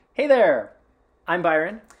Hey there! I'm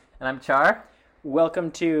Byron. And I'm Char.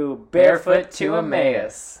 Welcome to Barefoot to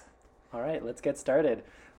Emmaus. All right, let's get started.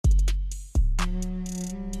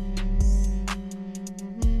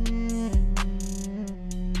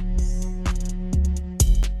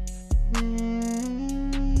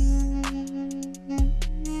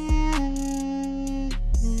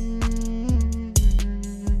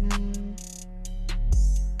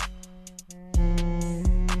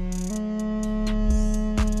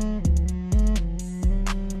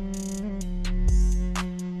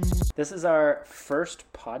 This is our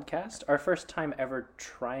first podcast, our first time ever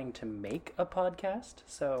trying to make a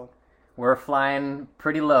podcast, We're flying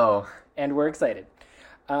pretty low. and we're excited.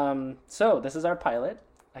 So this is our pilot,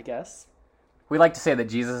 I guess. We like to say that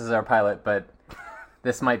Jesus is our pilot, but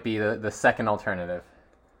this might be the second alternative.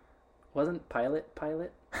 Wasn't pilot?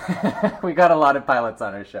 We got a lot of pilots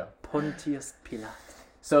on our show. Pontius Pilate.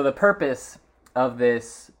 So the purpose of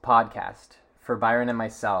this podcast for Byron and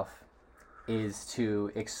myself is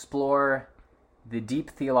to explore the deep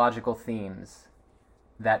theological themes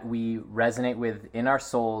that we resonate with in our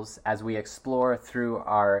souls as we explore through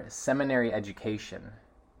our seminary education,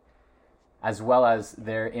 as well as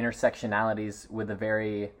their intersectionalities with the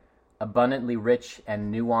very abundantly rich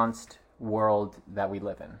and nuanced world that we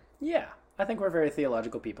live in. Yeah, I think we're very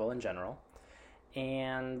theological people in general.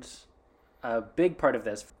 And a big part of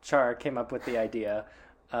this, Char came up with the idea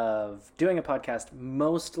of doing a podcast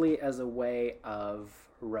mostly as a way of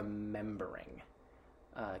remembering,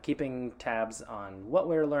 keeping tabs on what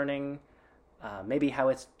we're learning, maybe how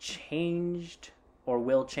it's changed or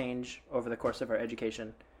will change over the course of our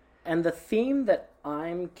education. And the theme that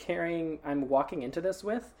I'm walking into this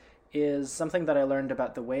with is something that I learned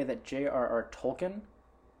about the way that J.R.R. Tolkien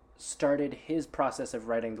started his process of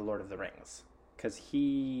writing The Lord of the Rings, because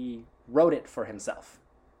he wrote it for himself.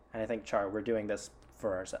 And I think, Char, we're doing this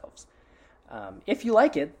for ourselves. If you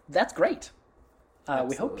like it, that's great.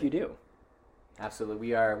 We hope you do. Absolutely.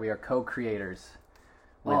 We are co-creators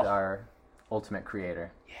with our ultimate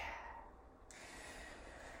creator. Yeah.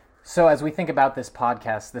 So as we think about this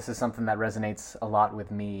podcast, this is something that resonates a lot with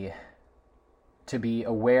me, to be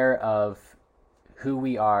aware of who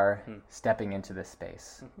we are stepping into this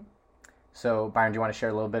space. Mm-hmm. So Byron, do you want to share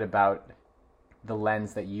a little bit about the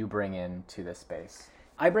lens that you bring into this space?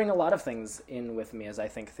 I bring a lot of things in with me as I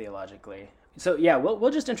think theologically. So yeah,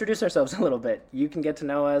 we'll just introduce ourselves a little bit. You can get to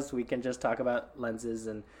know us. We can just talk about lenses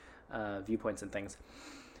and viewpoints and things.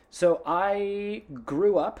 So I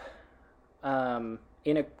grew up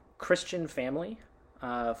in a Christian family,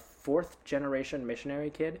 fourth generation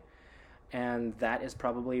missionary kid, and that is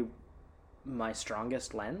probably my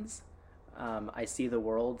strongest lens. I see the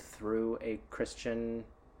world through a Christian,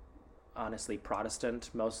 honestly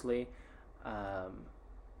Protestant mostly,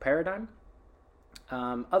 paradigm.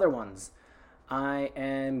 Other ones, I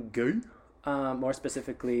am gay, more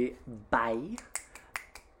specifically bi.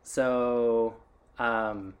 So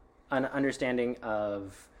an understanding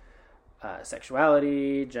of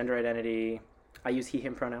sexuality, gender identity. I use he,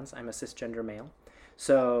 him pronouns. I'm a cisgender male.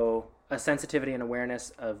 So a sensitivity and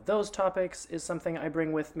awareness of those topics is something I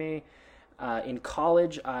bring with me. In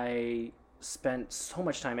college, I spent so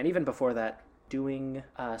much time, and even before that, doing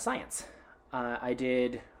science. I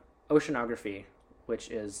did oceanography, which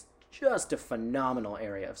is just a phenomenal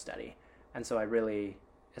area of study. And so I really,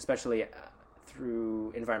 especially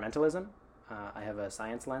through environmentalism, I have a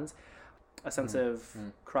science lens, a sense of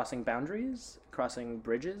crossing boundaries, crossing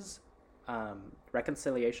bridges,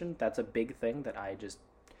 reconciliation. That's a big thing that I just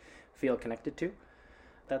feel connected to.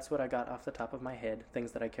 That's what I got off the top of my head,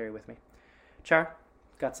 things that I carry with me. Char,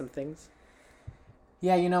 got some things?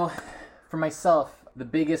 Yeah, for myself, the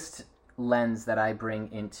biggest lens that I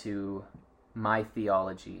bring into my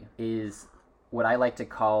theology is what I like to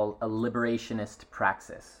call a liberationist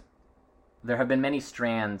praxis. There have been many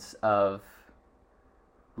strands of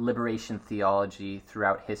liberation theology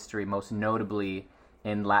throughout history, most notably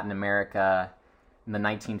in Latin America in the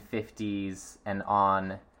 1950s and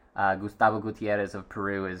on. Gustavo Gutierrez of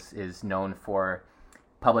Peru is known for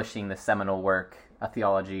publishing the seminal work, A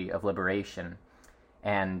Theology of Liberation.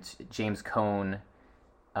 And James Cone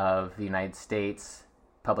of the United States,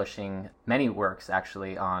 publishing many works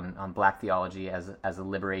actually on black theology as a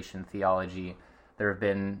liberation theology. There have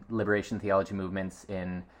been liberation theology movements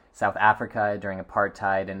in South Africa during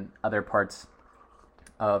apartheid and other parts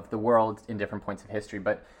of the world in different points of history.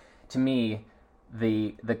 But to me,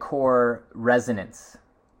 the core resonance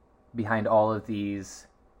behind all of these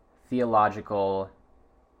theological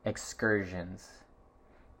excursions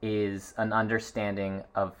is an understanding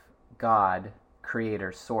of God,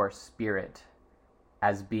 creator, source, spirit,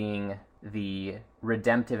 as being the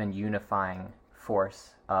redemptive and unifying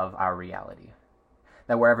force of our reality.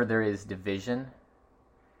 That wherever there is division,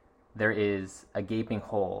 there is a gaping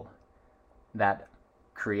hole that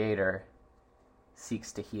Creator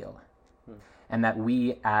seeks to heal. And that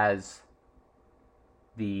we, as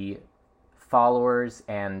the followers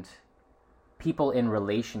and people in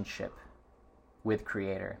relationship with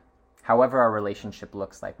Creator, however our relationship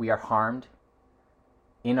looks like, we are harmed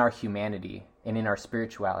in our humanity and in our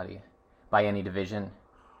spirituality by any division,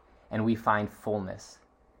 and we find fullness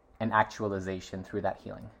and actualization through that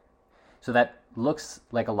healing. So that looks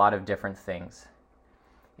like a lot of different things.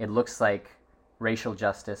 It looks like racial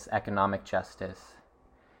justice, economic justice.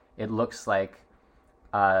 It looks like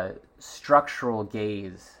a structural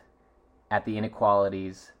gaze at the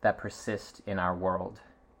inequalities that persist in our world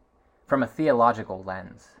from a theological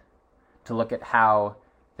lens, to look at how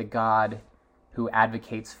the God who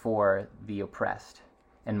advocates for the oppressed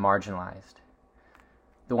and marginalized,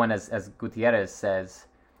 the one, as Gutierrez says,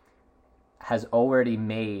 has already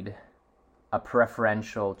made a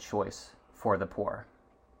preferential choice for the poor.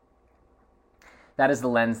 That is the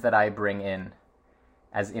lens that I bring in,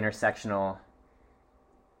 as intersectional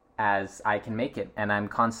as I can make it. And I'm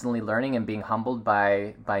constantly learning and being humbled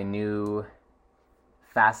by new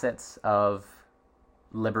facets of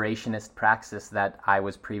liberationist praxis that I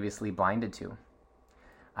was previously blinded to.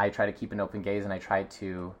 I try to keep an open gaze, and I try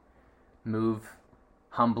to move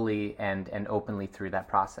humbly and openly through that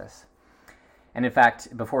process. And in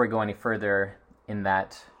fact, before we go any further in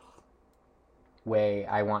that way,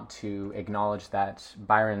 I want to acknowledge that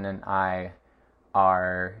Byron and I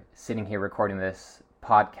are sitting here recording this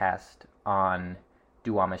podcast on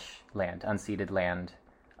Duwamish land, unceded land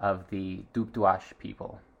of the Dupduash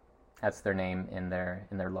people. That's their name in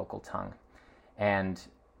their local tongue. And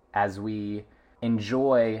as we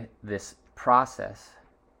enjoy this process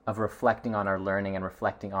of reflecting on our learning and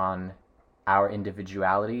reflecting on our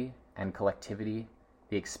individuality and collectivity,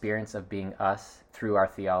 the experience of being us through our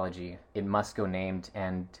theology, it must go named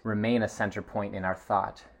and remain a center point in our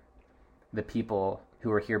thought. The people who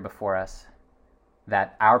were here before us,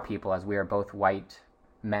 that our people, as we are both white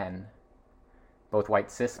men, both white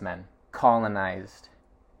cis men, colonized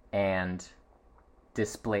and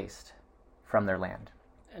displaced from their land.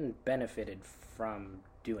 And benefited from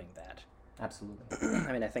doing that. Absolutely.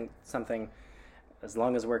 I mean, I think something, as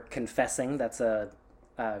long as we're confessing, that's a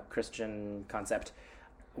Christian concept.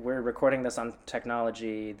 We're recording this on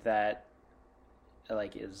technology that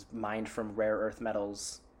is mined from rare earth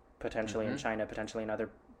metals, potentially in China, potentially in other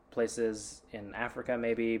places in Africa,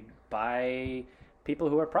 maybe by people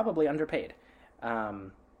who are probably underpaid.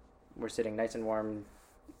 We're sitting nice and warm.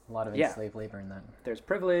 A lot of enslaved labor in that. There's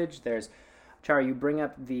privilege. There's, Chara, you bring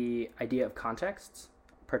up the idea of contexts,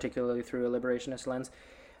 particularly through a liberationist lens.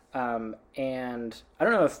 And I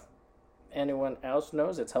don't know if anyone else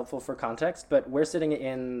knows, it's helpful for context, but we're sitting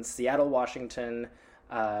in Seattle, Washington,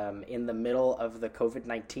 in the middle of the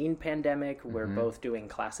COVID-19 pandemic. We're both doing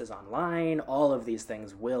classes online. All of these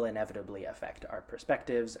things will inevitably affect our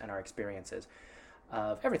perspectives and our experiences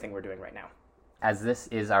of everything we're doing right now. As this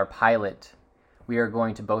is our pilot, we are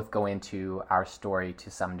going to both go into our story to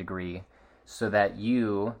some degree so that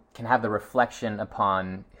you can have the reflection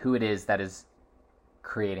upon who it is that is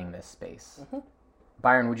creating this space.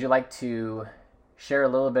 Byron, would you like to share a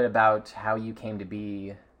little bit about how you came to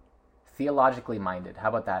be theologically minded? How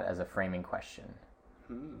about that as a framing question?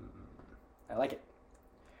 I like it.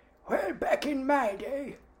 Well, back in my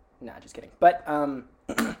day. Nah, just kidding. But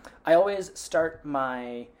I always start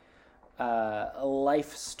my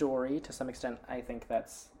life story to some extent. I think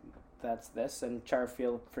that's this. And Char,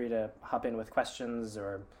 feel free to hop in with questions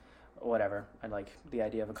or whatever. I like the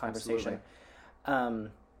idea of a conversation.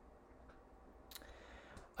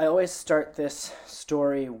 I always start this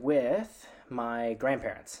story with my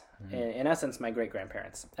grandparents. In essence, my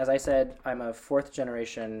great-grandparents. As I said, I'm a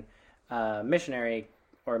fourth-generation missionary,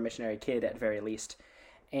 or missionary kid at very least.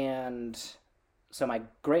 And so my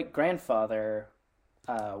great-grandfather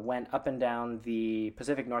went up and down the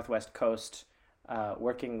Pacific Northwest coast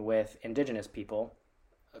working with indigenous people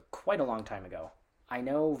quite a long time ago. I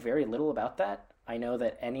know very little about that. I know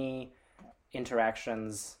that any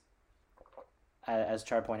interactions, as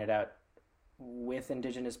Char pointed out, with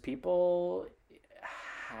indigenous people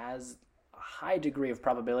has a high degree of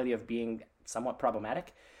probability of being somewhat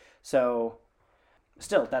problematic. So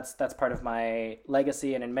still, that's part of my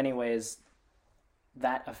legacy, and in many ways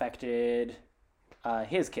that affected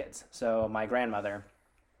his kids. So my grandmother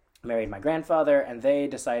married my grandfather, and they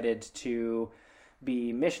decided to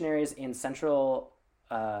be missionaries in Central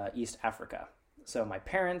East Africa. So my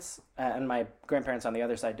parents and my grandparents on the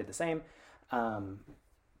other side did the same.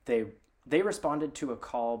 They responded to a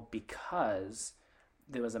call because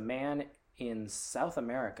there was a man in South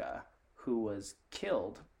America who was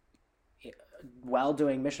killed while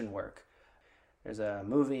doing mission work. There's a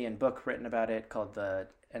movie and book written about it called The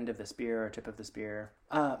End of the Spear or Tip of the Spear.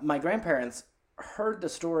 My grandparents heard the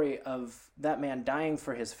story of that man dying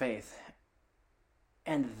for his faith,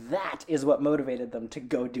 and that is what motivated them to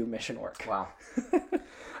go do mission work. Wow.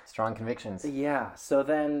 Strong convictions. Yeah. So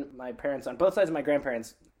then my parents, on both sides of my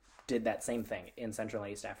grandparents, did that same thing in Central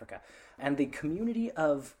and East Africa. And the community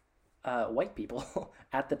of white people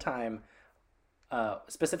at the time,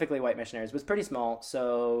 specifically white missionaries, was pretty small.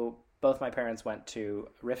 So both my parents went to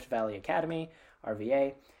Rift Valley Academy,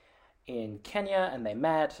 RVA, in Kenya, and they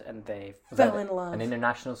met, and they fell in love. An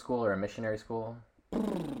international school or a missionary school?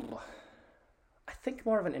 I think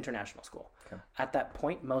more of an international school. Okay. At that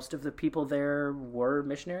point, most of the people there were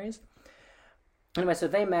missionaries. Anyway, so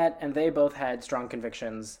they met, and they both had strong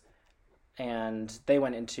convictions, and they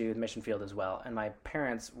went into the mission field as well. And my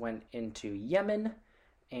parents went into Yemen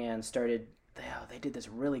and started, they did this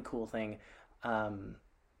really cool thing.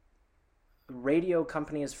 Radio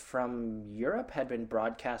companies from Europe had been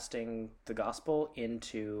broadcasting the gospel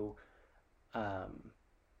into the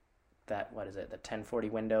 1040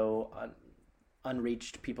 window,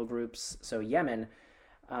 unreached people groups. So Yemen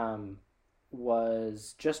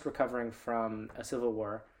was just recovering from a civil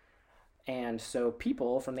war, and so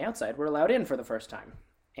people from the outside were allowed in for the first time.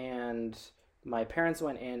 And my parents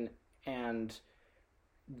went in, and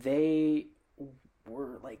they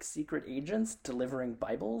were like secret agents delivering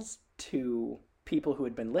Bibles to people who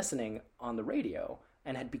had been listening on the radio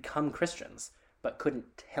and had become Christians but couldn't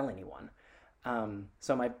tell anyone.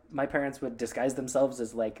 So my parents would disguise themselves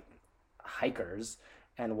as like hikers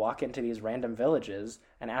and walk into these random villages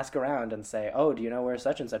and ask around and say, "Oh, do you know where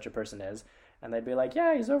such and such a person is?" And they'd be like,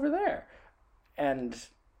 "Yeah, he's over there." And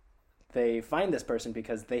they find this person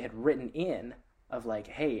because they had written in of like,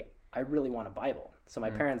 "Hey, I really want a Bible." So my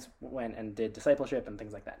parents went and did discipleship and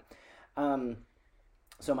things like that.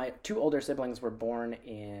 So my two older siblings were born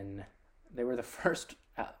they were the first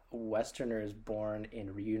Westerners born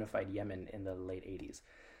in reunified Yemen in the late 80s.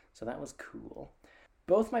 So that was cool.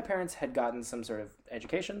 Both my parents had gotten some sort of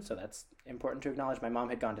education, so that's important to acknowledge. My mom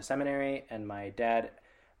had gone to seminary, and my dad,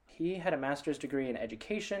 he had a master's degree in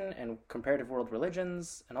education and comparative world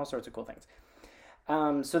religions and all sorts of cool things.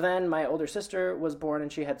 So then my older sister was born,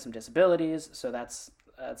 and she had some disabilities, so that's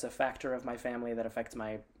a factor of my family that affects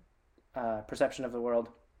my perception of the world.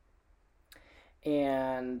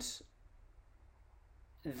 And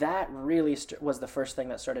that really was the first thing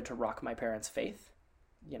that started to rock my parents' faith.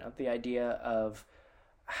 You know, the idea of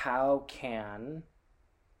how can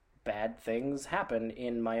bad things happen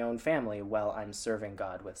in my own family while I'm serving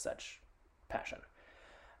God with such passion.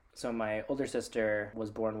 So my older sister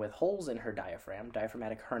was born with holes in her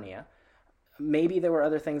diaphragmatic hernia. Maybe there were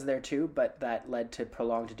other things there too, but that led to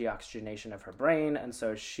prolonged deoxygenation of her brain. And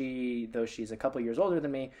so she, though she's a couple years older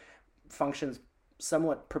than me, functions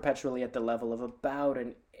somewhat perpetually at the level of about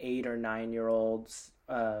an 8 or 9 year old,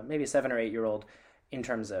 maybe a 7 or 8 year old, in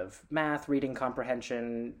terms of math, reading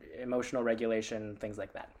comprehension, emotional regulation, things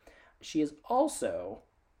like that. She is also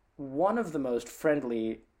one of the most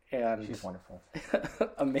friendly and she's wonderful,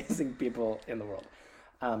 amazing people in the world.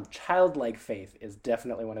 Childlike faith is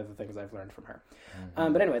definitely one of the things I've learned from her.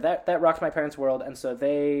 Mm-hmm. But anyway, that rocked my parents' world, and so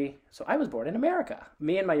I was born in America.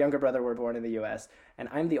 Me and my younger brother were born in the U.S., and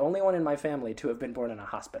I'm the only one in my family to have been born in a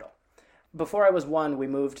hospital. Before I was 1, we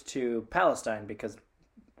moved to Palestine because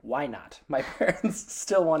why not? My parents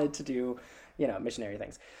still wanted to do, missionary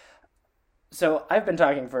things. So I've been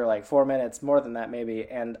talking for like 4 minutes, more than that maybe,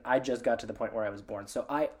 and I just got to the point where I was born. So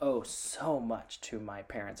I owe so much to my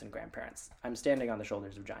parents and grandparents. I'm standing on the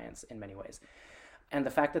shoulders of giants in many ways. And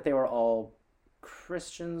the fact that they were all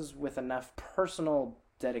Christians with enough personal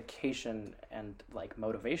dedication and like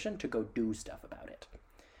motivation to go do stuff about it.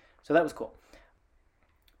 So that was cool.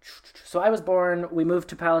 So I was born, we moved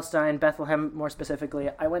to Palestine, Bethlehem more specifically.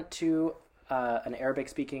 I went to an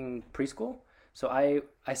Arabic-speaking preschool. So I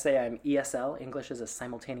say I'm ESL, English is a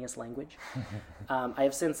simultaneous language. I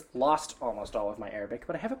have since lost almost all of my Arabic,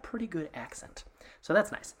 but I have a pretty good accent. So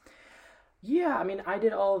that's nice. Yeah, I mean, I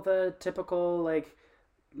did all the typical, like,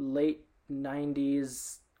 late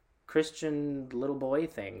 90s Christian little boy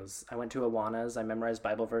things. I went to Awanas, I memorized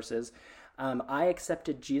Bible verses. I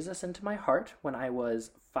accepted Jesus into my heart when I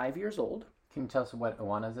was 5 years old. Can you tell us what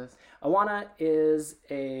Awanas is? Awana is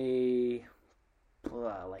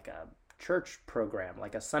like a church program,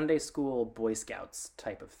 like a Sunday school Boy Scouts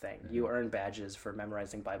type of thing. You earn badges for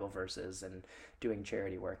memorizing Bible verses and doing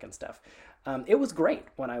charity work and stuff. It was great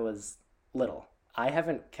when I was little. I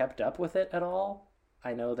haven't kept up with it at all.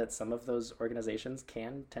 I know that some of those organizations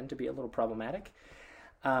can tend to be a little problematic.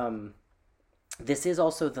 This is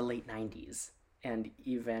also the late 90s, and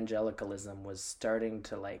evangelicalism was starting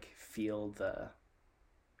to like feel the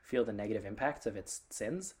negative impacts of its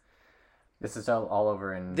sins. This is all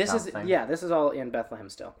over in Palestine? This is all in Bethlehem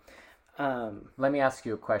still. Let me ask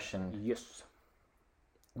you a question. Yes.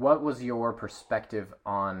 What was your perspective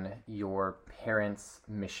on your parents'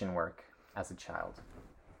 mission work as a child?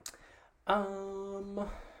 I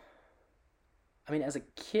mean, as a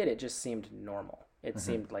kid, it just seemed normal. It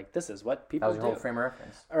seemed like this is what people do. That was your whole frame of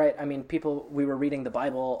reference. All right. I mean, we were reading the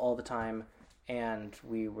Bible all the time, and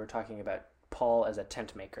we were talking about Paul as a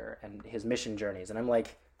tent maker and his mission journeys. And I'm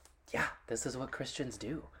like, yeah, this is what Christians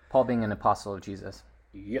do. Paul being an apostle of Jesus.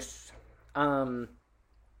 Yes.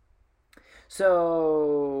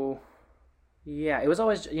 So, yeah, it was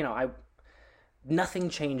always, nothing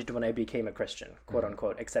changed when I became a Christian, quote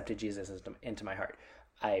unquote, accepted Jesus into my heart.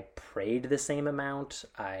 I prayed the same amount.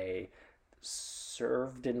 I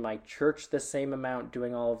served in my church the same amount,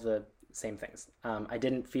 doing all of the same things. I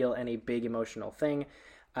didn't feel any big emotional thing,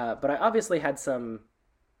 but I obviously had some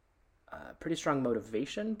pretty strong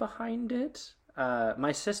motivation behind it.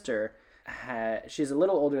 My sister, she's a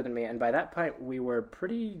little older than me, and by that point we were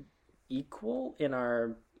pretty equal in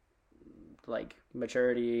our like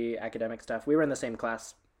maturity, academic stuff. We were in the same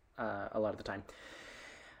class a lot of the time.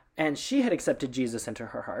 And she had accepted Jesus into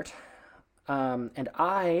her heart. And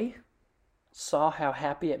I saw how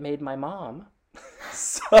happy it made my mom.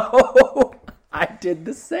 So I did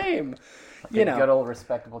the same. Good old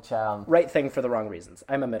respectable child. Right thing for the wrong reasons.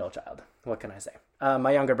 I'm a middle child. What can I say?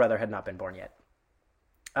 My younger brother had not been born yet.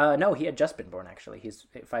 No, he had just been born, actually. He's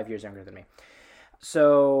 5 years younger than me.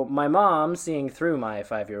 So my mom, seeing through my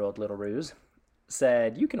 5-year-old little ruse,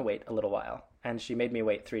 said, you can wait a little while. And she made me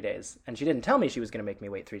wait 3 days. And she didn't tell me she was going to make me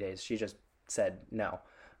wait 3 days. She just said no.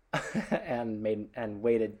 and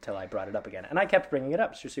waited till I brought it up again. And I kept bringing it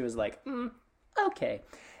up. So she was like, okay.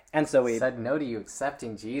 And so we said no to you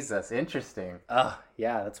accepting Jesus. Interesting. Oh,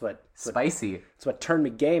 yeah, that's what spicy. That's what turned me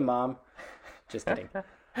gay, Mom. Just kidding.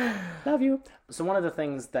 Love you. So one of the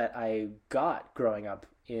things that I got growing up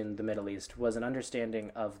in the Middle East was an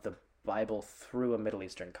understanding of the Bible through a Middle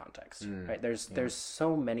Eastern context. Right? There's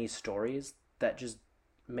so many stories that just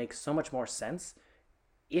make so much more sense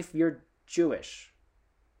if you're Jewish.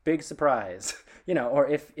 Big surprise. Or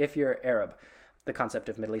if you're Arab. The concept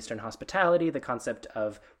of Middle Eastern hospitality, the concept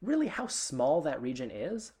of really how small that region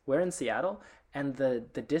is. We're in Seattle, and the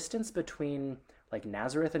distance between like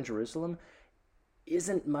Nazareth and Jerusalem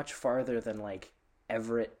isn't much farther than like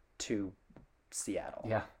Everett to Seattle.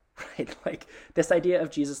 Yeah. Right? Like this idea of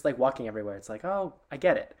Jesus like walking everywhere. It's like, oh, I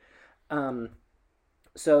get it.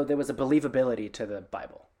 So there was a believability to the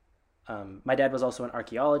Bible. My dad was also an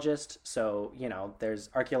archaeologist, so, there's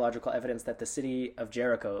archaeological evidence that the city of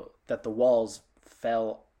Jericho, that the walls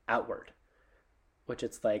fell outward, which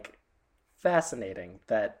it's like fascinating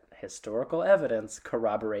that historical evidence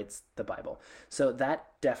corroborates the Bible. So that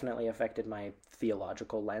definitely affected my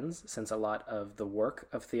theological lens, since a lot of the work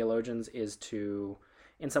of theologians is to,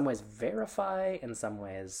 in some ways, verify, in some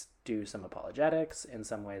ways, do some apologetics, in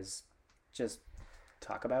some ways, just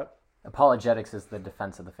talk about. Apologetics is the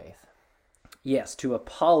defense of the faith. Yes, to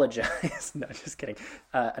apologize. No, just kidding.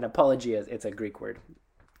 An apology it's a Greek word.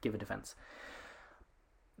 Give a defense.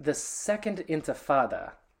 The Second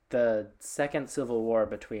Intifada, the second civil war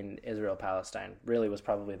between Israel and Palestine, really was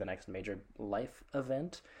probably the next major life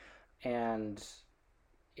event. And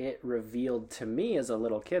it revealed to me as a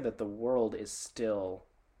little kid that the world is still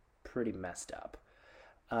pretty messed up.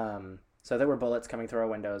 So there were bullets coming through our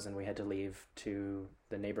windows, and we had to leave to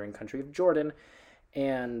the neighboring country of Jordan.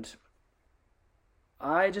 And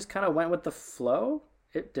I just kind of went with the flow.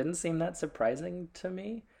 It didn't seem that surprising to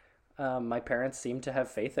me. My parents seemed to have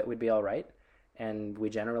faith that we'd be all right, and we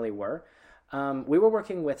generally were. We were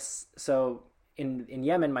working with, so in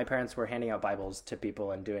Yemen, my parents were handing out Bibles to people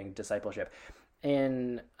and doing discipleship.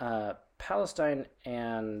 In Palestine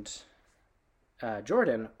and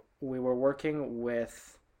Jordan, we were working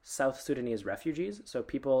with South Sudanese refugees, so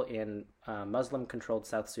people in Muslim-controlled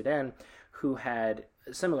South Sudan who had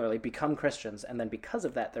similarly become Christians, and then because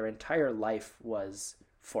of that, their entire life was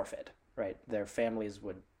forfeit, right? Their families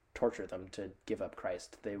would torture them to give up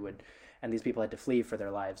Christ. And these people had to flee for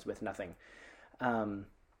their lives with nothing. And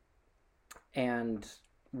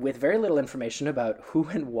with very little information about who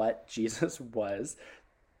and what Jesus was,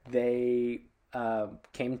 they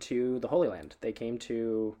came to the Holy Land. They came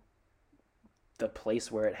to the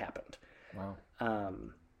place where it happened. Wow.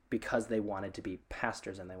 Because they wanted to be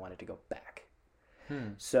pastors and they wanted to go back.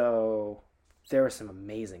 So there were some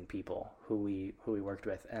amazing people who we worked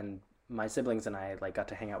with, and my siblings and I like got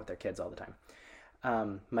to hang out with their kids all the time.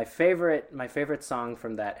 My favorite song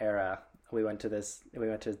from that era. We went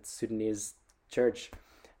to Sudanese church,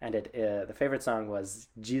 and the favorite song was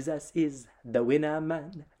 "Jesus is the winner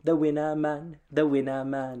man, the winner man, the winner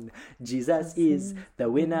man. Jesus is the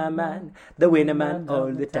winner man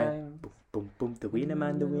all the time. Boom, boom, the winner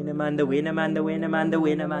man, the winner man, the winner man, the winner man, the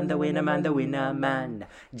winner man, the winner man, the winner man.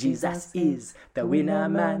 Jesus is the winner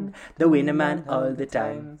man all the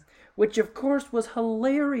time." Which, of course, was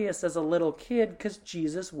hilarious as a little kid because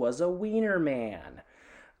Jesus was a wiener man.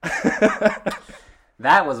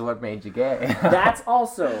 That was what made you gay. That's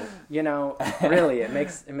also, really, it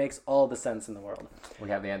makes all the sense in the world. We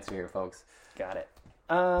have the answer here, folks. Got it.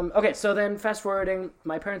 Okay, so then fast forwarding,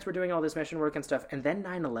 my parents were doing all this mission work and stuff, and then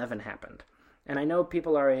 9/11 happened. And I know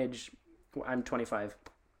people our age, I'm 25,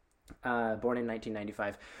 born in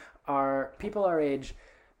 1995, people our age,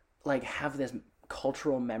 like, have this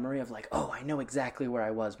cultural memory of like, oh, I know exactly where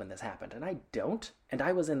I was when this happened. And I don't. And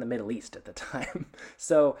I was in the Middle East at the time.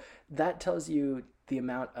 So that tells you the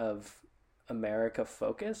amount of America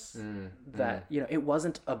focus that, it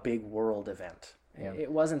wasn't a big world event. Yeah.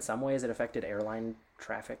 It was in some ways, it affected airline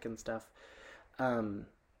traffic and stuff.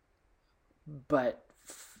 But,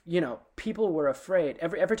 people were afraid.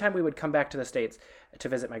 Every time we would come back to the States to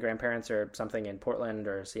visit my grandparents or something in Portland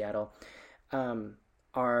or Seattle,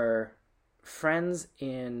 our friends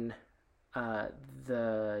in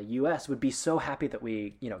the U.S. would be so happy that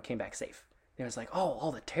we, came back safe. It was like, oh,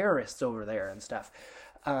 all the terrorists over there and stuff.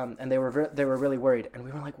 And they were really worried. And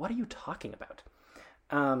we were like, what are you talking about?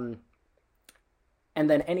 And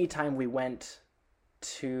then anytime we went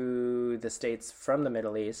to the States from the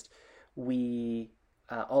Middle East,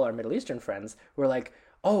 all our Middle Eastern friends were like,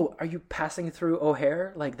 oh, are you passing through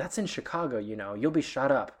O'Hare? Like, that's in Chicago, You'll be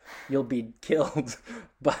shot up. You'll be killed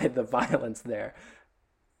by the violence there.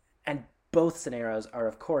 And both scenarios are,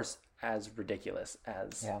 of course, as ridiculous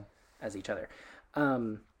as each other.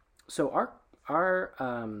 So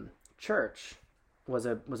our church was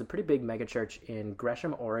a pretty big mega church in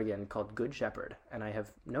Gresham, Oregon called Good Shepherd. And I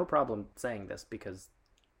have no problem saying this because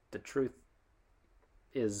the truth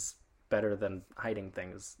is better than hiding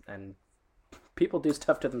things, and people do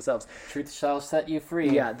stuff to themselves. Truth shall set you free.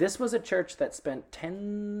 Yeah, this was a church that spent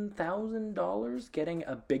 $10,000 getting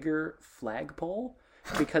a bigger flagpole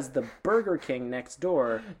because the Burger King next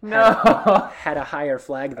door had a higher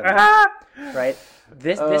flag than that. Right?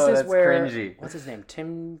 This is where cringy. What's his name?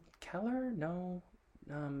 Tim Keller? No.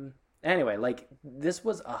 Anyway, like, this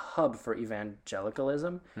was a hub for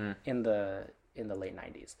evangelicalism in the late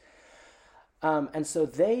 90s. And so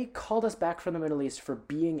they called us back from the Middle East for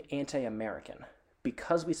being anti-American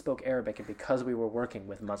because we spoke Arabic and because we were working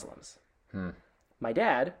with Muslims. My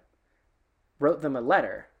dad wrote them a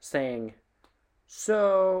letter saying,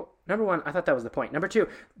 so, number one, I thought that was the point. Number two,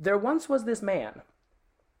 there once was this man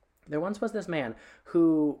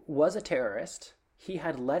who was a terrorist. He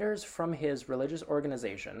had letters from his religious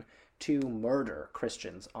organization to murder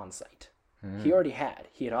Christians on sight. He already had.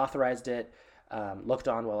 He had authorized it. Looked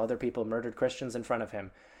on while other people murdered Christians in front of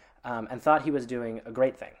him, and thought he was doing a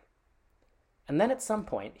great thing. And then at some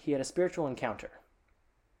point, he had a spiritual encounter.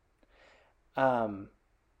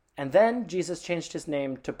 And then Jesus changed his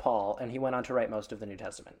name to Paul, and he went on to write most of the New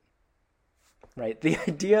Testament. Right? The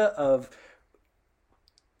idea of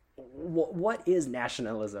what is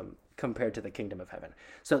nationalism compared to the kingdom of heaven.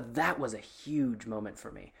 So that was a huge moment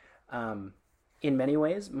for me. In many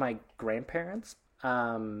ways, my grandparents...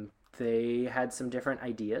 they had some different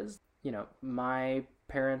ideas. My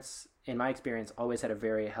parents, in my experience, always had a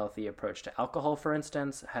very healthy approach to alcohol, for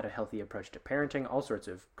instance, had a healthy approach to parenting, all sorts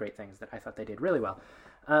of great things that I thought they did really well.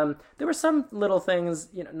 There were some little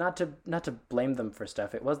things, not to blame them for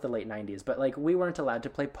stuff. It was the late 90s, but like we weren't allowed to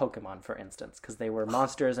play Pokemon, for instance, because they were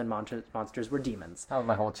monsters and monsters were demons. Oh,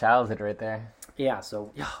 my whole childhood right there. Yeah,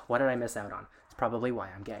 so what did I miss out on? It's probably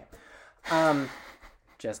why I'm gay.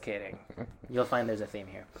 Just kidding. You'll find there's a theme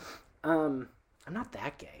here. I'm not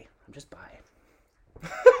that gay. I'm just bi.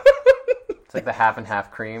 It's like the half and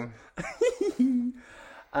half cream.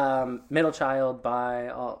 Middle child, bi,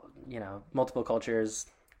 all, multiple cultures.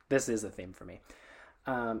 This is a theme for me.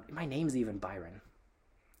 My name's even Byron.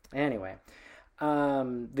 Anyway,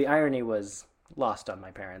 the irony was lost on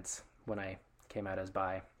my parents when I came out as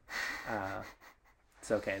bi.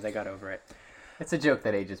 It's okay. They got over it. It's a joke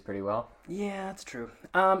that ages pretty well. Yeah, that's true.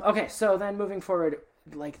 Okay, so then moving forward,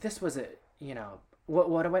 like this was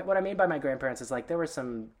what I mean by my grandparents is like there were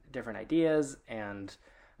some different ideas, and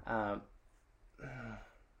um,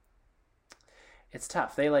 it's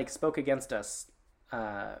tough. They like spoke against us.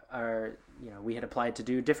 We had applied to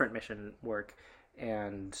do different mission work,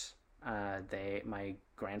 and my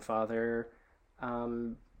grandfather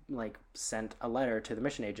like sent a letter to the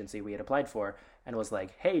mission agency we had applied for and was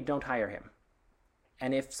like, "Hey, don't hire him."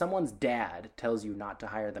 And if someone's dad tells you not to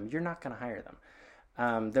hire them, you're not going to hire them.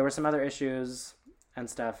 There were some other issues and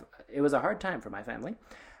stuff. It was a hard time for my family.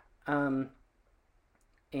 And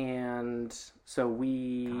so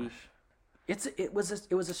it was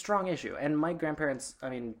a strong issue. And my grandparents, I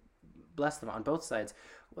mean, bless them on both sides.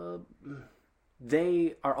 Well,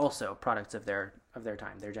 they are also products of their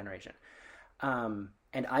time, their generation.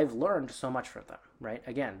 And I've learned so much from them, right?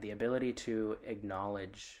 Again, the ability to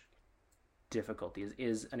acknowledge difficulties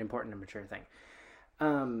is an important and mature thing.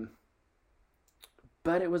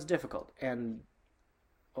 But it was difficult. And,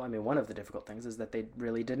 well, I mean, one of the difficult things is that they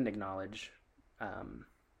really didn't acknowledge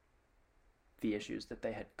the issues that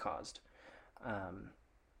they had caused.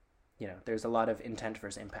 There's a lot of intent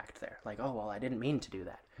versus impact there. Like, oh, well, I didn't mean to do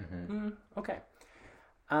that. Okay.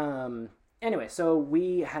 Anyway, so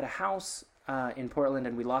we had a house in Portland,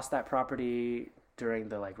 and we lost that property during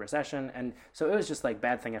the recession, and so it was just like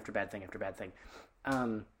bad thing after bad thing after bad thing.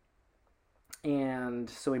 And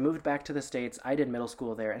so we moved back to the States. I did middle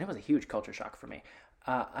school there, and it was a huge culture shock for me.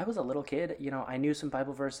 I was a little kid, I knew some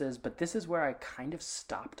Bible verses, but this is where I kind of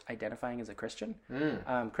stopped identifying as a Christian.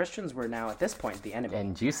 Christians were now, at this point, the enemy.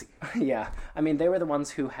 And juicy. Yeah. I mean, they were the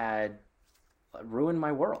ones who had ruined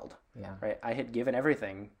my world. Yeah. Right? I had given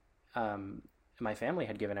everything, my family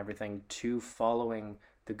had given everything to following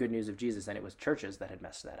the good news of Jesus, and it was churches that had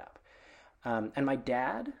messed that up. And my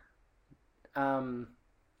dad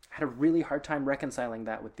had a really hard time reconciling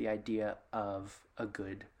that with the idea of a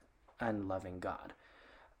good and loving God.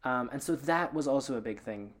 And so that was also a big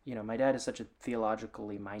thing. My dad is such a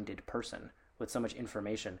theologically minded person with so much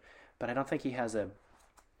information, but I don't think he has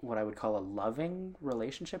what I would call a loving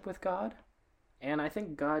relationship with God. And I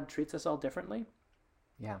think God treats us all differently.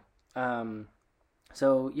 Yeah.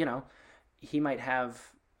 So, he might have,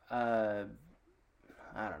 a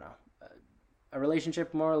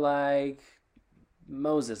relationship more like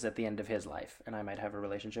Moses at the end of his life. And I might have a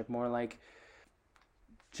relationship more like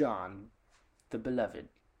John, the beloved,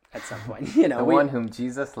 at some point. The one whom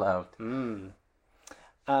Jesus loved.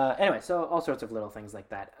 Anyway, so all sorts of little things like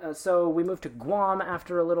that. So we moved to Guam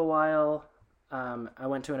after a little while. I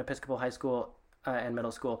went to an Episcopal high school and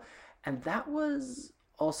middle school. And that was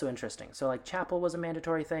also interesting. So chapel was a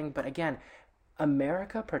mandatory thing, but again,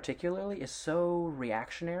 America particularly is so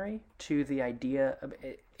reactionary to the idea of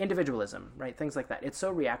individualism, right? Things like that. It's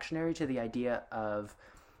so reactionary to the idea of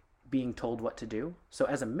being told what to do. So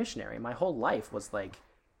as a missionary, my whole life was like,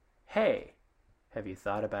 hey, have you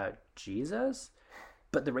thought about Jesus?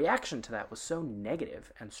 But the reaction to that was so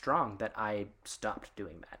negative and strong that I stopped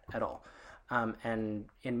doing that at all. And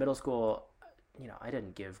in middle school, I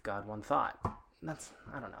didn't give God one thought.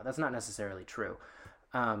 That's not necessarily true.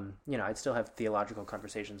 I'd still have theological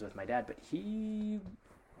conversations with my dad, but he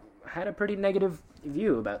had a pretty negative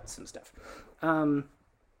view about some stuff.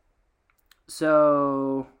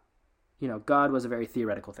 So, God was a very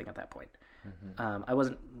theoretical thing at that point. I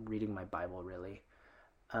wasn't reading my Bible really.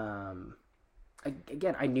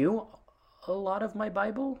 Again, I knew a lot of my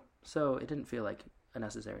Bible, so it didn't feel like a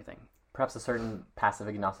necessary thing. Perhaps a certain passive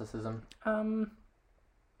agnosticism?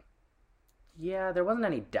 Yeah, there wasn't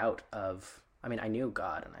any doubt of... I knew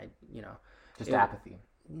God, and Just apathy.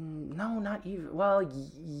 No, not even... Well,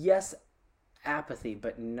 yes, apathy,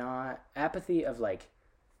 but not... Apathy of,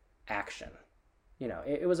 action.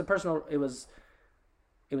 It was a personal... It was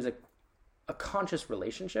a conscious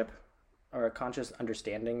relationship, or a conscious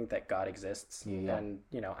understanding that God exists, and,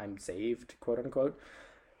 I'm saved, quote unquote.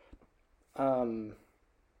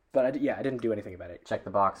 But I didn't do anything about it. Check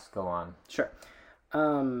the box, go on. Sure.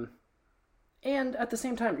 And at the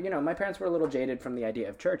same time, my parents were a little jaded from the idea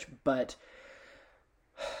of church, but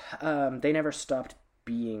they never stopped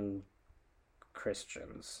being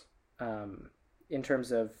Christians. In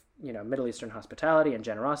terms of, Middle Eastern hospitality and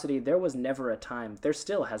generosity, there was never a time, there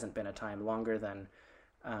still hasn't been a time longer than,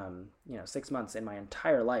 6 months in my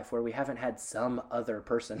entire life where we haven't had some other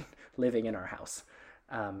person living in our house,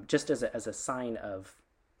 just as a sign of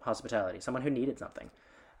hospitality, someone who needed something.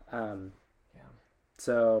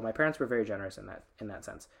 So my parents were very generous in that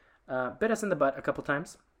sense. Bit us in the butt a couple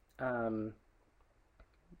times.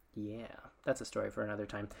 Yeah, that's a story for another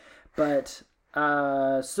time. But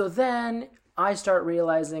so then I start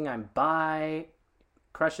realizing I'm bi,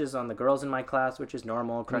 crushes on the girls in my class, which is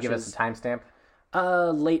normal. Can you give us a timestamp?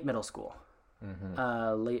 Late middle school.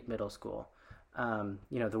 Mm-hmm. Late middle school.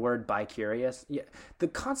 The word bi-curious. Yeah, the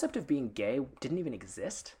concept of being gay didn't even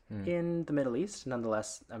exist in the Middle East.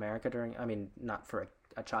 Nonetheless, America not for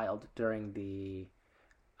a child during the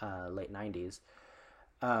late 90s.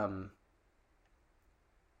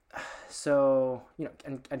 So,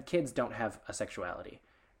 and kids don't have a sexuality,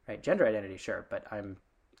 right? Gender identity, sure, but I'm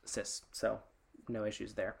cis, so no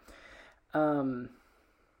issues there.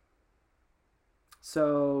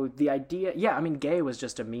 So the idea, gay was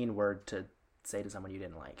just a mean word to say to someone you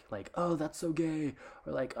didn't like, oh, that's so gay,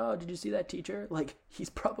 or like, oh, did you see that teacher? Like, he's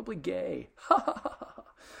probably gay.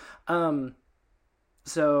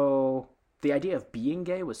 So the idea of being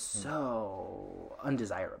gay was so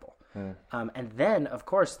undesirable. And then, of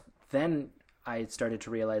course, I started to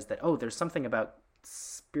realize that, there's something about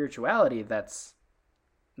spirituality that's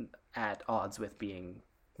at odds with being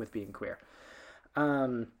queer.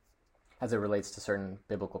 As it relates to certain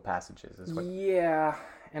biblical passages, is what... Yeah,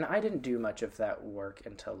 and I didn't do much of that work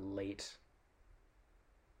until late.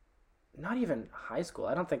 Not even high school.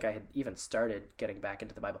 I don't think I had even started getting back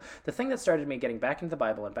into the Bible. The thing that started me getting back into the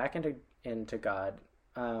Bible and back into God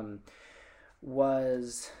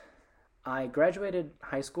was I graduated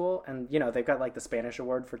high school, and they've got like the Spanish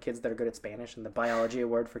award for kids that are good at Spanish and the biology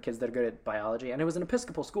award for kids that are good at biology, and it was an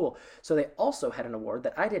Episcopal school, so they also had an award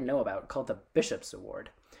that I didn't know about called the Bishop's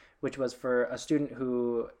Award, which was for a student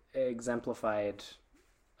who exemplified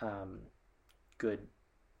good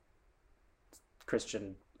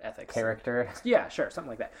Christian ethics. Character. Yeah, sure, something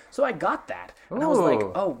like that. So I got that, and I was like,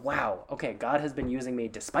 oh, wow, okay, God has been using me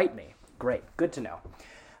despite me. Great, good to know.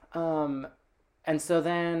 And so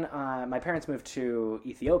then my parents moved to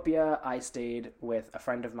Ethiopia. I stayed with a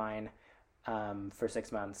friend of mine for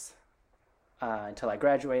 6 months until I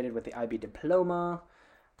graduated with the IB diploma.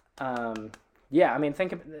 The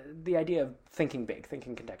idea of thinking big,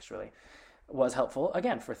 thinking contextually was helpful,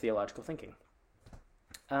 again, for theological thinking.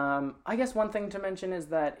 I guess one thing to mention is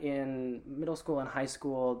that in middle school and high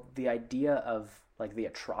school, the idea of like the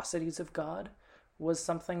atrocities of God was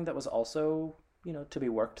something that was also, to be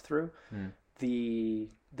worked through. The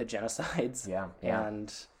genocides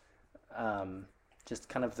and just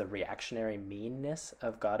kind of the reactionary meanness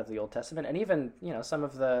of God of the Old Testament, and even, some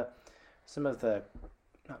of the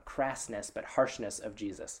not crassness, but harshness of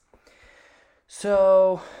Jesus.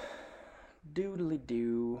 So,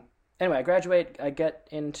 doodly-doo. Anyway, I graduate, I get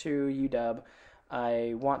into UW.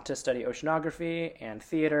 I want to study oceanography and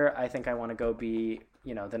theater. I think I want to go be,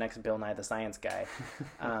 the next Bill Nye the Science Guy,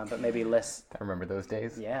 but maybe less. I remember those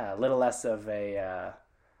days. Yeah, a little less of a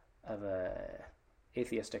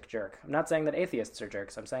atheistic jerk. I'm not saying that atheists are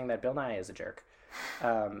jerks. I'm saying that Bill Nye is a jerk.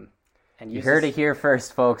 And you heard it here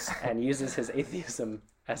first, folks. And uses his atheism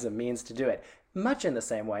as a means to do it. Much in the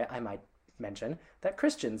same way, I might mention that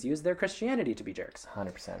Christians use their Christianity to be jerks.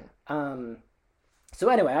 100%. So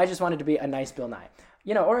anyway, I just wanted to be a nice Bill Nye,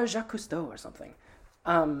 or a Jacques Cousteau or something.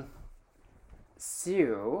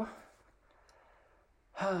 So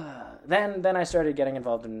then I started getting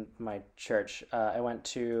involved in my church. I went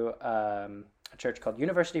to a church called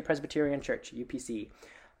University Presbyterian Church, UPC.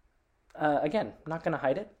 Again, not going to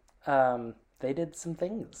hide it. They did some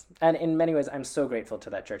things. And in many ways, I'm so grateful to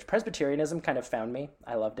that church. Presbyterianism kind of found me.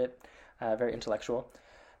 I loved it. Very intellectual.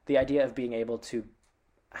 The idea of being able to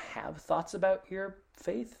have thoughts about your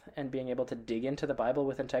faith and being able to dig into the Bible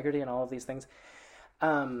with integrity and all of these things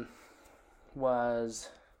was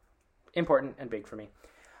important and big for me.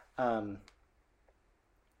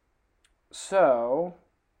 So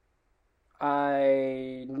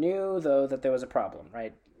I knew, though, that there was a problem,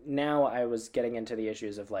 right? Now I was getting into the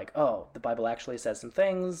issues of like, oh, the Bible actually says some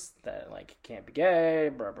things that like can't be gay,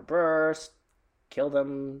 kill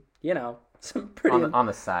them, some pretty on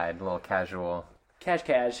the side, a little casual.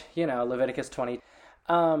 Cash, Leviticus 20.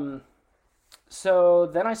 So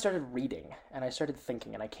then I started reading and I started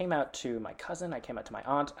thinking, and I came out to my cousin, I came out to my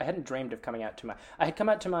aunt. I hadn't dreamed of coming out to I had come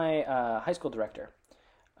out to my high school director,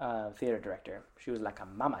 theater director. She was like a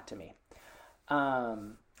mama to me.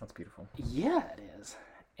 That's beautiful. Yeah, it is.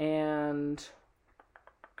 And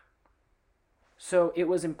so it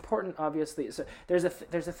was important, obviously. So there's a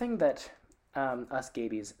thing that us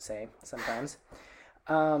gabies say sometimes,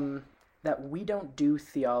 that we don't do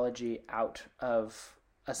theology out of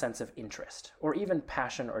a sense of interest or even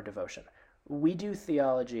passion or devotion. We do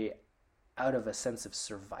theology out of a sense of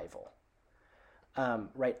survival.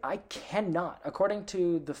 Right? I cannot, according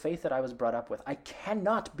to the faith that I was brought up with, I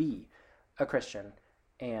cannot be a Christian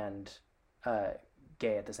and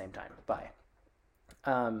gay at the same time.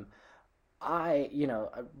 I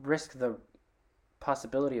risk the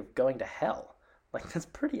possibility of going to hell. Like, that's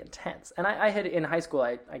pretty intense. And I had, in high school,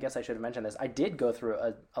 I guess I should have mentioned this, I did go through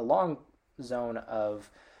a long zone of,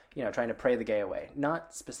 trying to pray the gay away.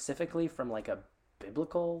 Not specifically from, like, a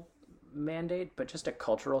biblical mandate, but just a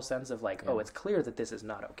cultural sense of, like, oh, it's clear that this is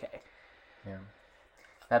not okay. Yeah.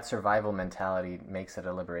 That survival mentality makes it a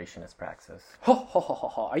liberationist praxis. Ho, ho, ho, ho,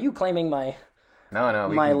 ho. Are you claiming my No,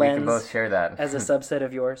 we my can both share that. as a subset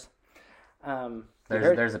of yours?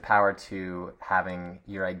 There's a power to having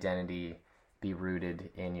your identity be rooted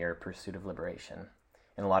in your pursuit of liberation.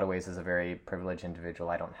 In a lot of ways, as a very privileged individual,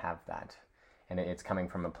 I don't have that. And it's coming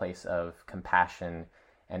from a place of compassion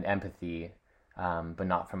and empathy, but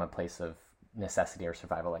not from a place of necessity or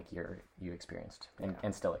survival like you experienced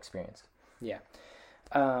and still experience. Yeah.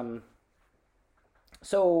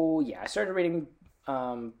 So I started reading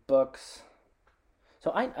books.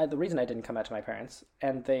 So the reason I didn't come out to my parents,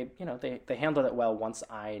 and they handled it well once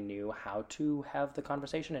I knew how to have the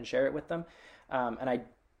conversation and share it with them, and I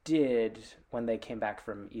did when they came back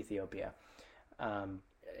from Ethiopia,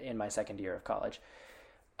 in my second year of college.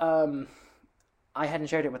 I hadn't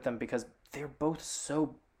shared it with them because they're both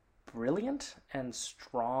so brilliant and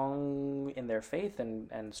strong in their faith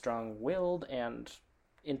and strong-willed and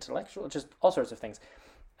intellectual, just all sorts of things,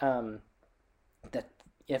 that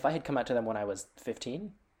if I had come out to them when I was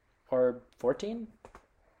 15 or 14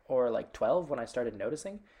 or like 12 when I started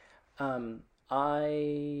noticing,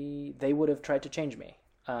 they would have tried to change me.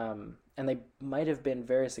 And they might have been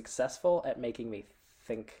very successful at making me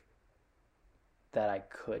think that I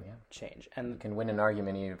could change. And you can win an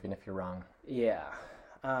argument even if you're wrong. Yeah.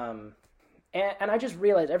 And I just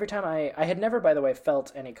realized every time I had never, by the way,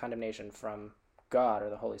 felt any condemnation from God or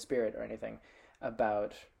the Holy Spirit or anything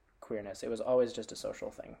about queerness. It was always just a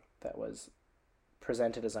social thing that was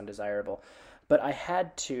presented as undesirable. But I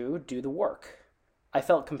had to do the work. I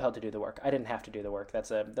felt compelled to do the work. I didn't have to do the work.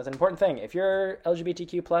 That's an important thing. If you're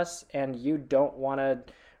LGBTQ+ and you don't want to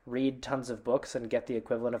read tons of books and get the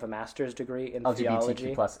equivalent of a master's degree in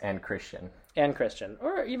theology. LGBTQ+ and Christian. And Christian.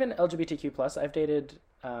 Or even LGBTQ+. I've dated...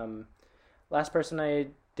 last person I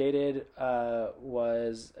dated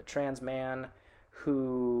was a trans man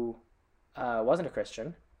who wasn't a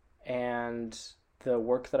Christian, and the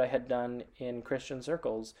work that I had done in Christian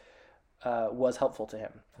circles was helpful to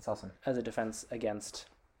him. That's awesome. As a defense against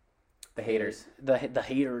the haters. The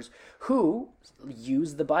haters who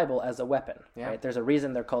use the Bible as a weapon. Yeah. Right? There's a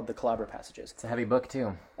reason they're called the clobber passages. It's a heavy book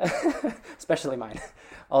too. Especially mine.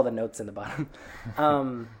 All the notes in the bottom.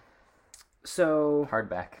 So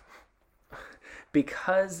hardback.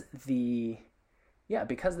 Because the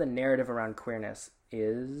narrative around queerness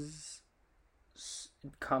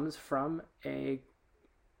comes from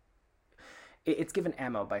it's given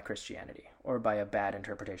ammo by Christianity or by a bad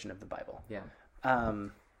interpretation of the Bible. Yeah.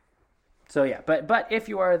 But if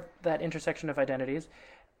you are that intersection of identities,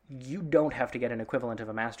 you don't have to get an equivalent of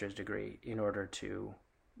a master's degree in order to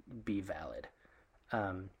be valid.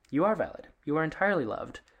 You are valid. You are entirely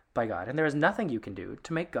loved by God, and there is nothing you can do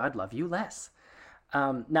to make God love you less.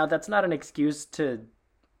 Now, that's not an excuse to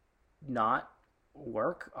not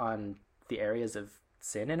work on the areas of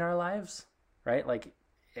sin in our lives, right? Like,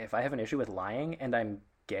 if I have an issue with lying and I'm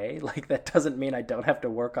gay, like, that doesn't mean I don't have to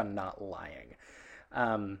work on not lying.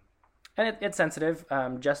 And it's sensitive.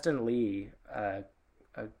 Justin Lee, a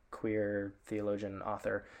queer theologian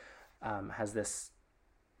author, has this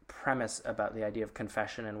premise about the idea of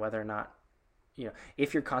confession and whether or not,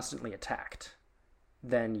 if you're constantly attacked,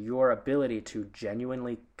 then your ability to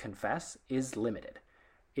genuinely confess is limited.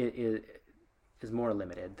 It is more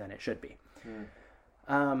limited than it should be.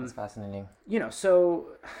 That's fascinating. So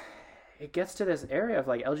it gets to this area of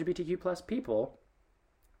like LGBTQ+ people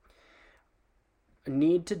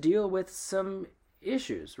need to deal with some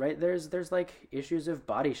issues, right? There's like issues of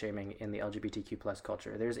body shaming in the LGBTQ+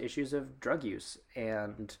 culture. There's issues of drug use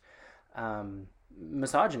and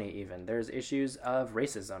misogyny even. There's issues of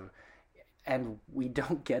racism. And we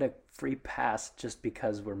don't get a free pass just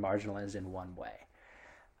because we're marginalized in one way.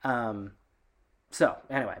 So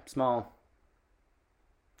anyway, small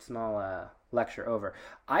lecture over.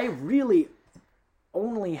 I really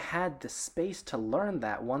only had the space to learn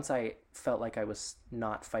that once I felt like I was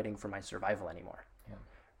not fighting for my survival anymore. Yeah.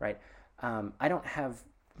 Right? I don't have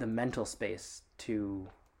the mental space to,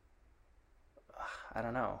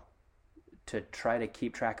 to try to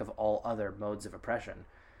keep track of all other modes of oppression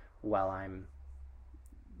while I'm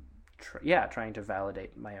trying to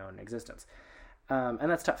validate my own existence. And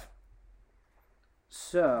that's tough.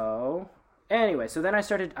 So anyway, so then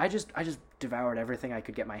I just devoured everything I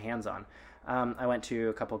could get my hands on. I went to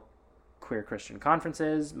a couple queer Christian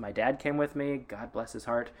conferences. My dad came with me. God bless his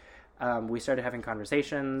heart. We started having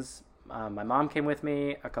conversations. My mom came with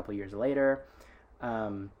me a couple years later.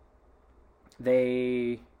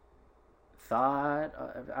 They thought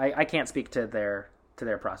I can't speak to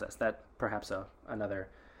their process. That perhaps another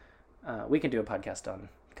we can do a podcast on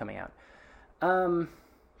coming out.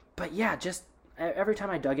 But yeah, just every time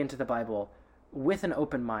I dug into the Bible with an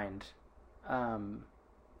open mind,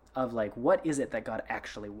 of like, what is it that God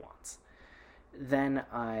actually wants? Then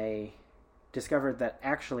I discovered that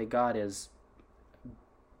actually God is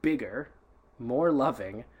bigger, more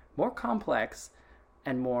loving, more complex,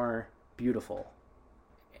 and more beautiful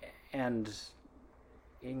and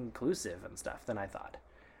inclusive and stuff than I thought.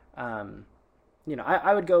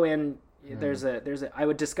 I would go in, I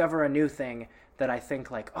would discover a new thing that I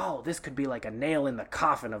think like, oh, this could be like a nail in the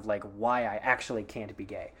coffin of like why I actually can't be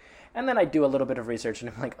gay. And then I do a little bit of research and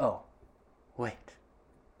I'm like, oh, wait,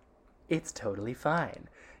 it's totally fine.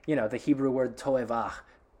 The Hebrew word toevach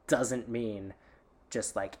doesn't mean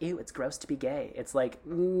just like, ew, it's gross to be gay. It's like,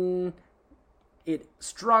 it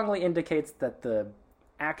strongly indicates that the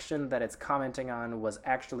action that it's commenting on was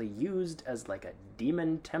actually used as like a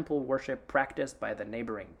demon temple worship practiced by the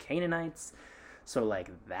neighboring Canaanites. So like,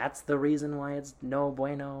 that's the reason why it's no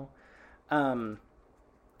bueno.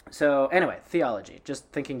 So anyway, theology, just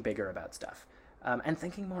thinking bigger about stuff, and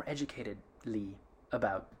thinking more educatedly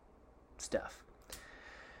about stuff.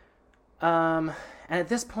 And at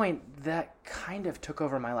this point, that kind of took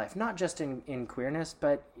over my life, not just in queerness,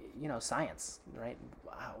 but, science, right?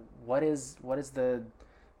 Wow. What is the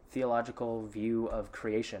theological view of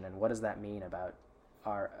creation, and what does that mean about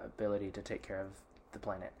our ability to take care of the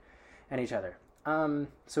planet and each other?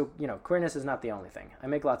 So, queerness is not the only thing. I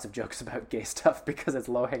make lots of jokes about gay stuff because it's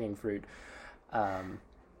low-hanging fruit,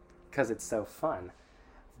 because it's so fun.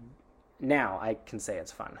 Now I can say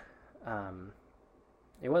it's fun.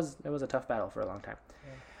 It was a tough battle for a long time.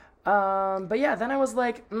 Yeah. But yeah, then I was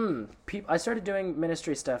like, I started doing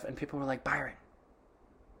ministry stuff, and people were like, Byron,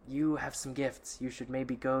 you have some gifts. You should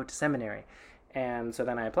maybe go to seminary. And so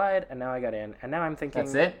then I applied, and now I got in, and now I'm thinking...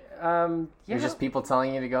 That's it? Yeah. It was just people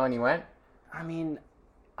telling you to go and you went? I mean,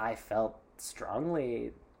 I felt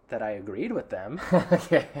strongly that I agreed with them.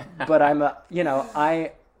 Okay. But I'm a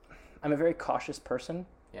very cautious person.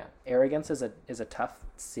 Yeah. Arrogance is a tough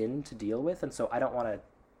sin to deal with, and so I don't want to,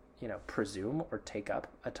 presume or take up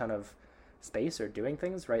a ton of space or doing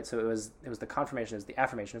things, right? So it was the confirmation, it was the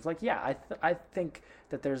affirmation of like, yeah, I think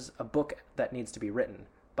that there's a book that needs to be written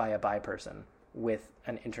by a bi person with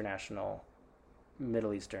an international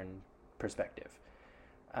Middle Eastern perspective.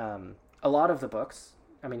 A lot of the books,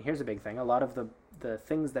 I mean, here's a big thing. A lot of the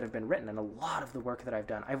things that have been written and a lot of the work that I've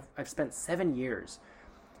done, I've spent 7 years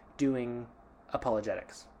doing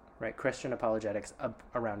apologetics, right? Christian apologetics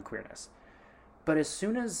around queerness. But as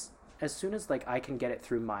soon as like I can get it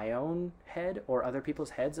through my own head or other people's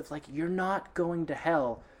heads of like, you're not going to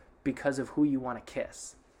hell because of who you want to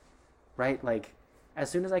kiss, right? Like, as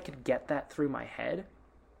soon as I could get that through my head,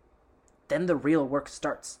 then the real work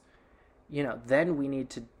starts. Then we need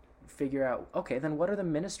to figure out, okay, then what are the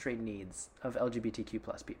ministry needs of LGBTQ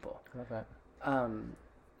plus people? I love that.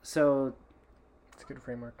 So it's a good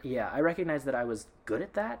framework. Yeah, I recognized that I was good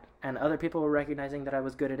at that, and other people were recognizing that I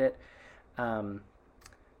was good at it.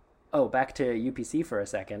 Back to UPC for a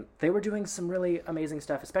second. They were doing some really amazing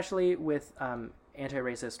stuff, especially with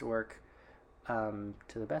anti-racist work, to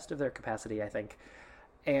the best of their capacity, I think.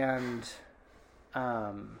 And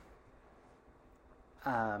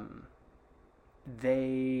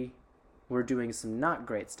they were doing some not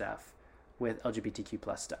great stuff with LGBTQ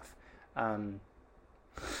plus stuff.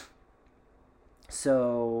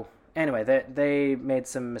 So anyway, they made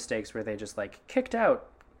some mistakes where they just like kicked out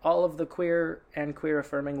all of the queer and queer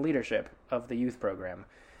affirming leadership of the youth program.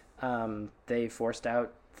 They forced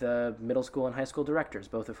out the middle school and high school directors,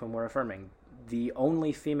 both of whom were affirming. The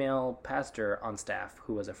only female pastor on staff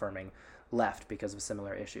who was affirming left because of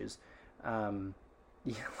similar issues.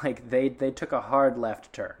 Like they took a hard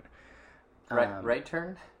left turn. Right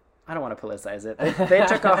turn? I don't want to politicize it. They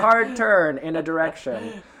took a hard turn in a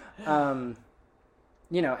direction.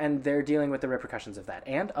 And they're dealing with the repercussions of that.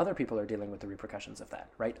 And other people are dealing with the repercussions of that,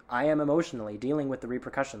 right? I am emotionally dealing with the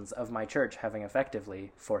repercussions of my church having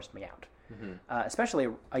effectively forced me out. Mm-hmm. Especially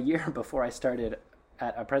a year before I started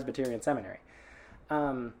at a Presbyterian seminary.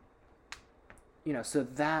 So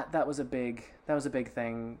that was a big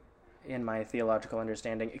thing in my theological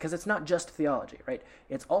understanding, because it's not just theology, right?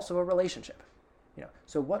 It's also a relationship.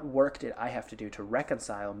 So what work did I have to do to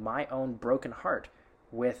reconcile my own broken heart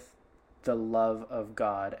with the love of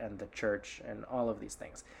God and the church and all of these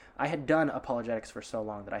things? I had done apologetics for so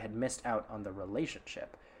long that I had missed out on the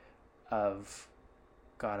relationship of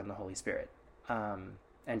God and the Holy Spirit,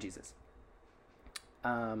 and Jesus.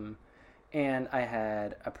 And I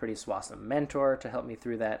had a pretty swawesome mentor to help me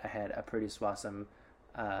through that. I had a pretty swawesome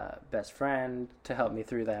best friend to help me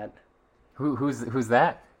through that. Who's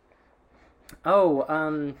that?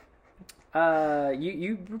 Oh,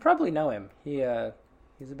 you probably know him.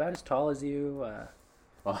 He's about as tall as you.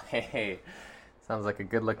 Well, hey, sounds like a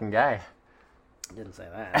good-looking guy. Didn't say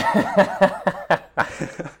that.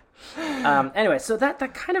 Anyway, so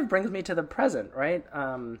that kind of brings me to the present, right?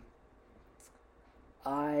 One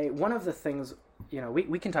of the things,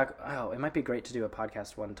 we can talk. Oh, it might be great to do a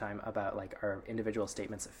podcast one time about like our individual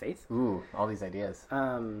statements of faith. Ooh, all these ideas.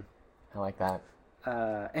 I like that.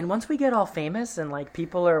 And once we get all famous and like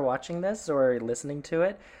people are watching this or listening to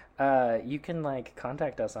it, you can like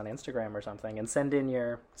contact us on Instagram or something and send in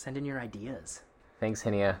your ideas. Thanks,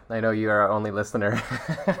 Hinia. I know you are our only listener.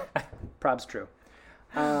 Prob's true.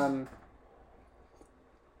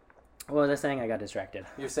 What was I saying? I got distracted.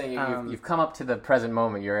 You're saying you've come up to the present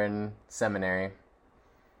moment. You're in seminary.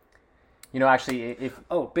 Actually,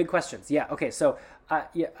 big questions. Yeah. Okay. So,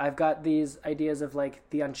 I've got these ideas of like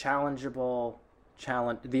the unchallengeable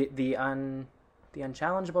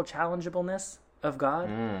unchallengeable challengeableness of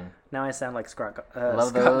God. Now I sound like Scott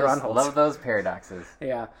Gronholz. Love those paradoxes.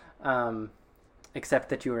 Yeah. Accept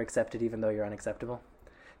that you are accepted even though you're unacceptable.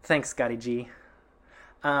 Thanks, Scotty G.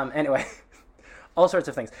 Anyway, all sorts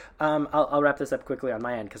of things. I'll wrap this up quickly on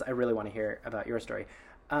my end because I really want to hear about your story.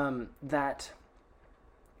 That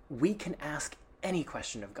we can ask any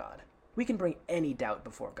question of God. We can bring any doubt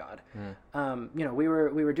before God. We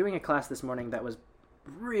were doing a class this morning that was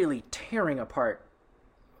really tearing apart.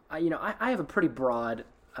 I have a pretty broad,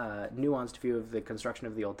 nuanced view of the construction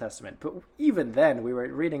of the Old Testament, but even then, we were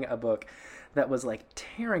reading a book that was like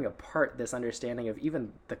tearing apart this understanding of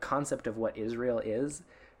even the concept of what Israel is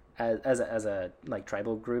as a like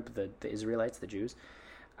tribal group, the Israelites, the Jews,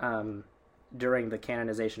 during the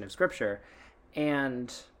canonization of Scripture,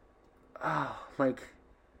 and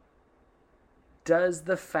does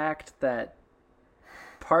the fact that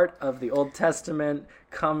part of the Old Testament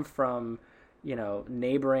come from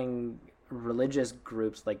neighboring religious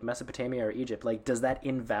groups like Mesopotamia or Egypt, like does that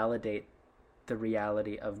invalidate the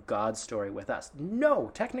reality of God's story with us?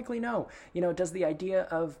 No, technically no. Does the idea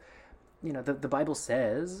of the Bible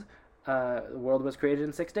says the world was created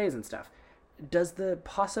in 6 days and stuff, does the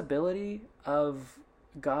possibility of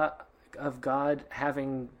God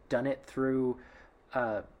having done it through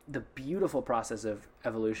the beautiful process of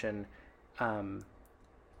evolution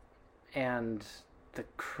and the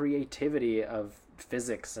creativity of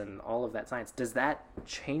physics and all of that science, does that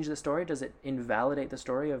change the story? Does it invalidate the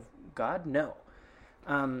story of God? No.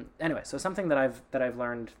 Anyway, so something that I've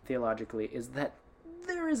learned theologically is that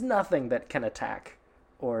there is nothing that can attack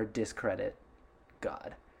or discredit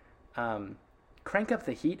God. Crank up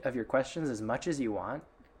the heat of your questions as much as you want.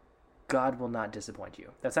 God will not disappoint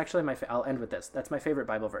you. That's actually I'll end with this. That's my favorite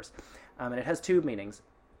Bible verse. And it has two meanings.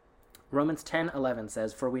 Romans 10:11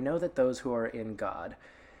 says, "For we know that those who are in God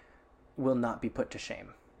will not be put to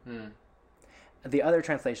shame." The other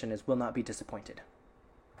translation is, "will not be disappointed."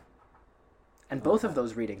 And both of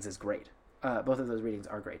those readings is great. Both of those readings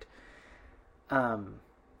are great.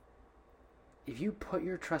 If you put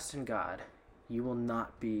your trust in God, you will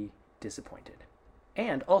not be disappointed.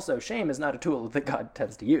 And also, shame is not a tool that God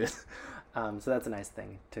tends to use. So that's a nice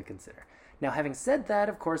thing to consider. Now, having said that,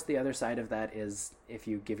 of course, the other side of that is if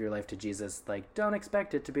you give your life to Jesus, like, don't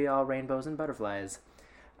expect it to be all rainbows and butterflies.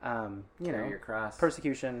 Your cross.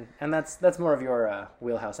 Persecution, and that's more of your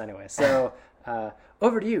wheelhouse anyway. So,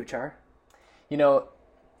 over to you, Char.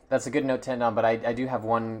 That's a good note to end on, but I do have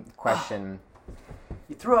one question.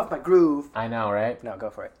 You threw off my groove. I know, right? No, go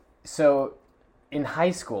for it. So, in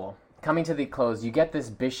high school, coming to the close, you get this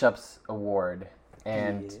Bishop's Award,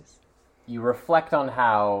 and Yes. you reflect on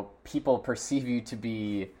how people perceive you to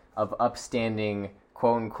be of upstanding,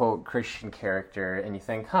 quote-unquote, Christian character, and you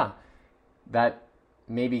think, that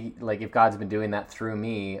maybe, like, if God's been doing that through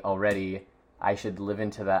me already, I should live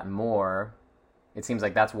into that more. It seems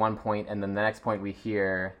like that's one point, and then the next point we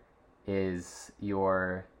hear is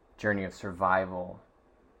your journey of survival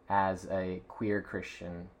as a queer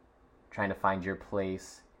Christian, trying to find your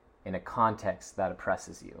place in a context that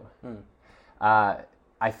oppresses you.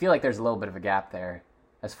 I feel like there's a little bit of a gap there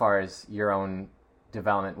as far as your own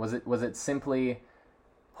development. Was it simply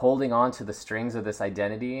holding on to the strings of this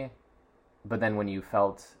identity, but then when you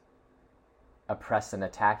felt oppressed and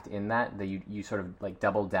attacked in that you sort of like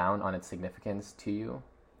doubled down on its significance to you,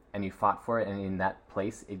 and you fought for it, and in that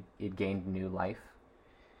place it gained new life?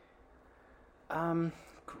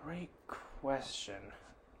 Great question.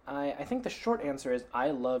 I think the short answer is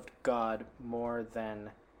I loved God more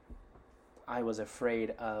than I was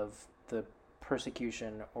afraid of the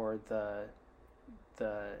persecution or the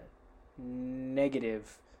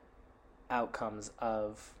negative outcomes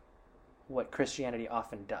of what Christianity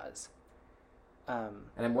often does. And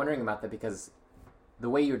I'm wondering about that because the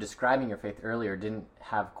way you were describing your faith earlier didn't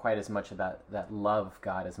have quite as much of that love of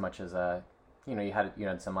God as much as you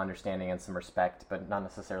had some understanding and some respect, but not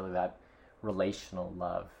necessarily that relational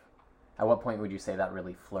love. At what point would you say that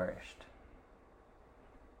really flourished?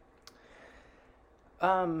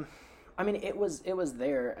 I mean, it was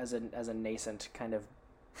there as a nascent kind of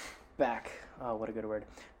what a good word,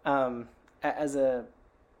 as a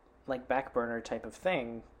like back burner type of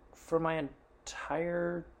thing for my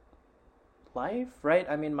entire life, right?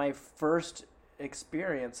 I mean, my first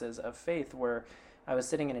experiences of faith were I was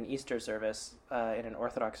sitting in an Easter service in an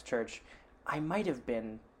Orthodox church. I might have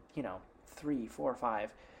been, 3, 4, 5,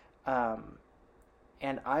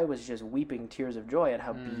 and I was just weeping tears of joy at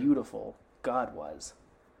how beautiful God was.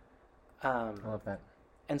 I love that.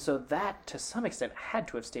 And so that, to some extent, had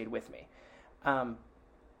to have stayed with me.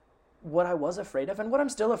 What I was afraid of, and what I'm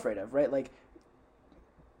still afraid of, right? Like,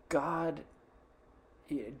 God,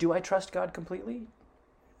 do I trust God completely?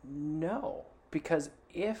 No. Because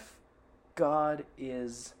if God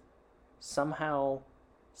is somehow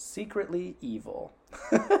secretly evil,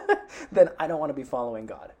 then I don't want to be following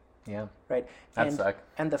God. Yeah. Right. That'd suck.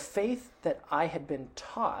 And the faith that I had been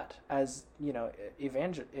taught as,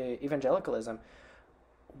 evangelicalism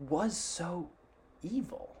was so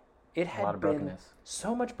evil. It had a lot of been brokenness.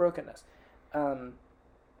 So much brokenness.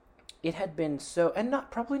 It had been so, and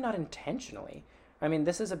probably not intentionally. I mean,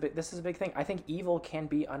 this is a big thing. I think evil can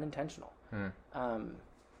be unintentional. I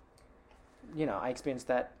experienced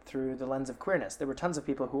that through the lens of queerness. There were tons of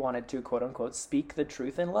people who wanted to, quote unquote, speak the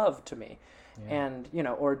truth in love to me. Yeah. And,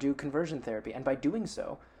 or do conversion therapy. And by doing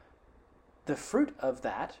so, the fruit of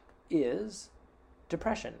that is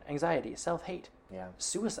depression, anxiety, self-hate,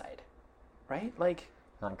 suicide, right? Like,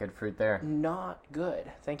 not good fruit there. Not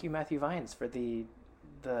good. Thank you, Matthew Vines, for the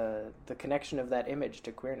connection of that image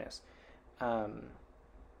to queerness.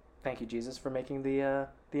 Thank you, Jesus, for making the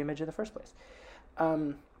image in the first place.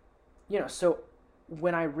 So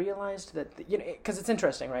when I realized that, because it's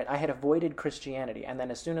interesting, right? I had avoided Christianity, and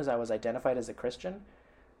then as soon as I was identified as a Christian,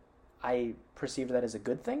 I perceived that as a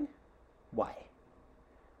good thing. Why?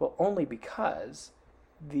 Well, only because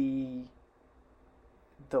the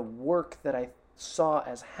work that I saw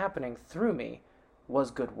as happening through me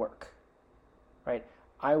was good work, right?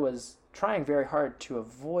 I was trying very hard to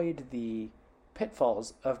avoid the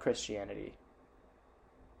pitfalls of Christianity.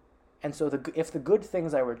 And so if the good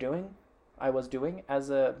things I was doing as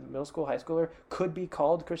a middle school, high schooler could be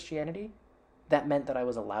called Christianity, that meant that I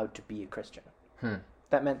was allowed to be a Christian.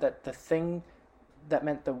 That meant that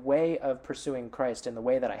the way of pursuing Christ in the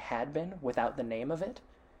way that I had been without the name of it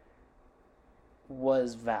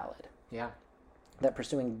was valid. Yeah. That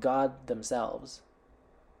pursuing God themselves,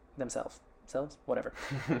 whatever,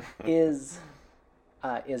 is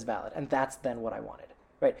valid. And that's then what I wanted,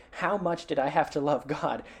 right? How much did I have to love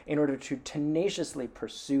God in order to tenaciously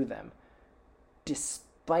pursue them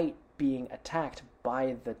despite being attacked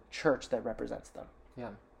by the church that represents them? Yeah.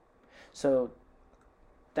 So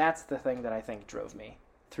that's the thing that I think drove me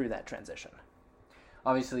through that transition.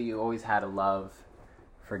 Obviously, you always had a love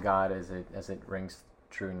for God as it rings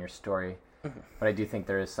true in your story. Mm-hmm. But I do think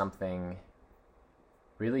there is something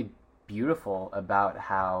really beautiful about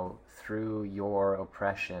how through your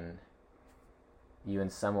oppression, you in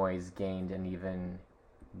some ways gained an even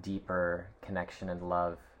deeper connection and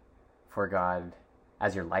love for God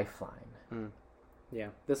as your lifeline. Yeah,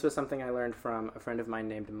 this was something I learned from a friend of mine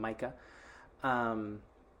named Micah.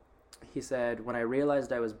 He said, when I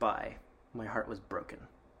realized I was bi, my heart was broken.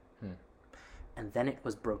 And then it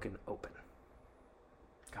was broken open.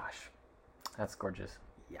 Gosh, that's gorgeous.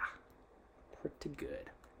 Yeah, pretty good.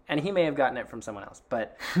 And he may have gotten it from someone else,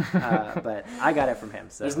 but I got it from him.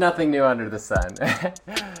 So there's nothing new under the sun.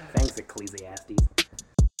 Thanks, Ecclesiastes.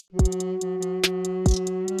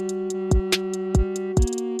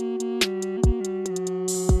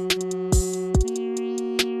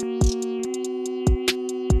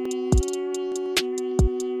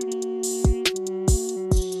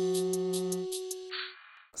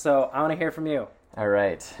 So I want to hear from you. All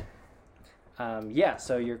right.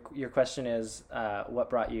 So your question is,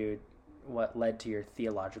 what led to your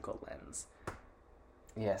theological lens?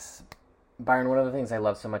 Yes. Byron, one of the things I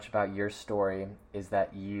love so much about your story is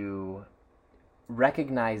that you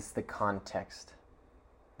recognize the context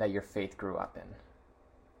that your faith grew up in,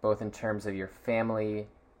 both in terms of your family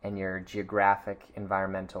and your geographic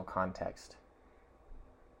environmental context.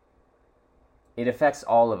 It affects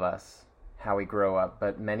all of us, how we grow up,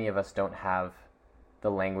 but many of us don't have the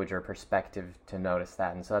language or perspective to notice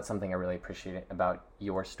that. And so that's something I really appreciate about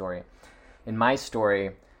your story. In my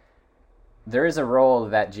story, there is a role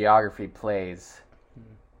that geography plays.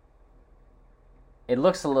 It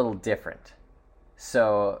looks a little different.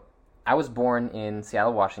 So I was born in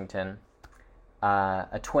Seattle, Washington,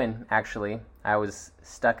 a twin, actually. I was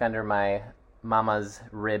stuck under my mama's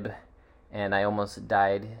rib, and I almost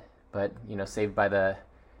died, but, saved by the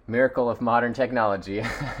miracle of modern technology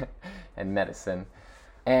and medicine.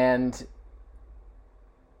 And,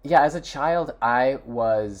 yeah, as a child, I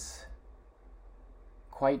was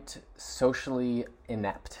quite socially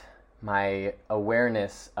inept. My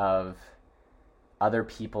awareness of other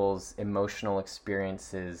people's emotional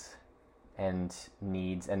experiences and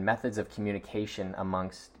needs and methods of communication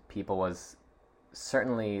amongst people was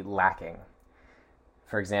certainly lacking.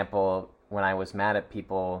 For example, when I was mad at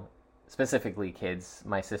people, specifically kids,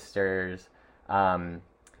 my sisters,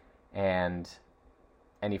 and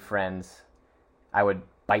any friends, I would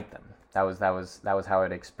bite them. That was how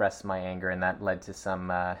I'd express my anger, and that led to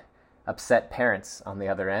some upset parents on the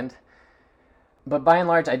other end. But by and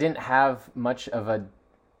large, I didn't have much of a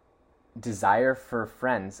desire for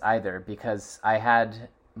friends either, because I had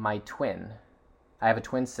my twin. I have a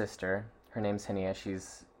twin sister. Her name's Henia.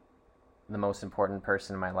 She's the most important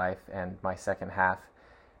person in my life and my second half.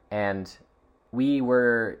 And we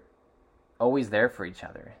were always there for each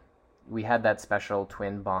other. We had that special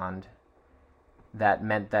twin bond that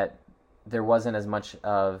meant that there wasn't as much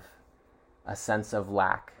of a sense of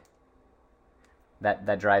lack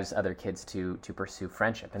that drives other kids to pursue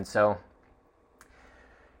friendship. And so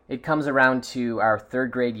it comes around to our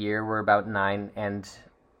third grade year. We're about 9, and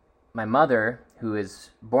my mother, who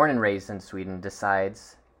is born and raised in Sweden,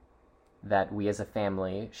 decides that we as a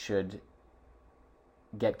family should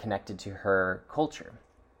get connected to her culture.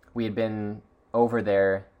 We had been over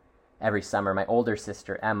there every summer. My older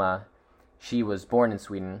sister, Emma, she was born in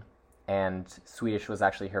Sweden, and Swedish was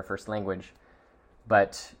actually her first language.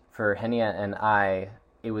 But for Henia and I,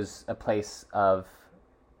 it was a place of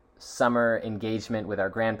summer engagement with our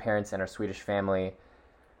grandparents and our Swedish family,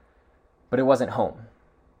 but it wasn't home.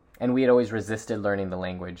 And we had always resisted learning the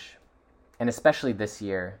language. And especially this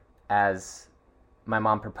year, as my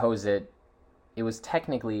mom proposed it, it was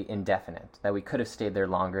technically indefinite, that we could have stayed there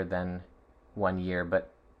longer than 1 year,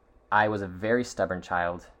 but I was a very stubborn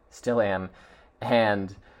child, still am,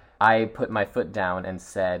 and I put my foot down and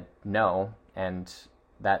said no, and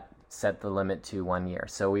that set the limit to 1 year.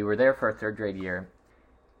 So we were there for our third grade year.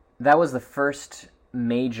 That was the first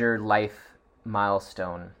major life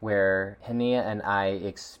milestone where Henia and I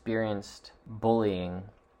experienced bullying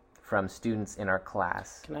from students in our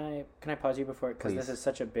class. Can I pause you before, because this is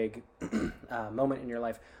such a big moment in your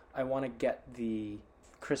life. I want to get the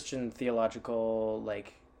Christian theological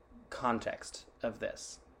context of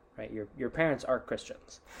this, right? Your parents are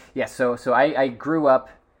Christians. Yeah, so I grew up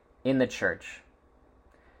in the church.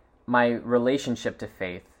 My relationship to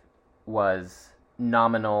faith was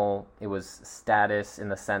nominal. It was status in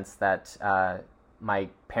the sense that my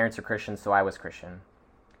parents are Christian, so I was Christian.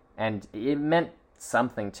 And it meant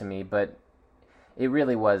something to me, but it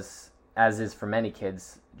really was, as is for many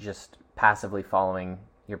kids, just passively following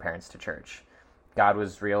your parents to church. God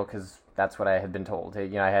was real because that's what I had been told.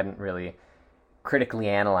 I hadn't really critically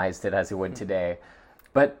analyzed it as I would today.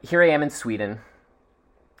 But here I am in Sweden.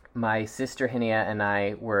 My sister Henia and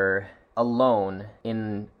I were alone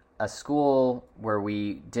in a school where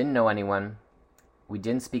we didn't know anyone, we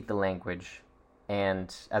didn't speak the language,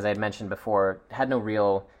 and as I had mentioned before, had no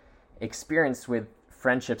real experience with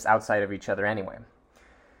friendships outside of each other anyway.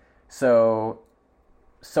 So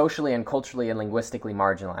socially and culturally and linguistically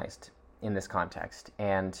marginalized in this context.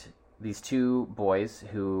 And these two boys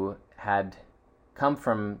who had come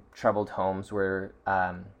from troubled homes were,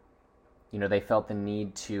 they felt the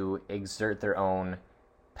need to exert their own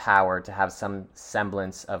power, to have some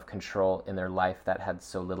semblance of control in their life that had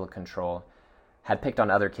so little control, had picked on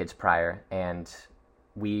other kids prior, and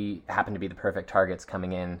we happened to be the perfect targets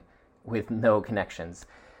coming in with no connections.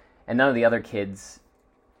 And none of the other kids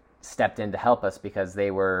stepped in to help us because they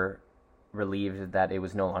were relieved that it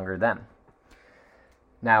was no longer them.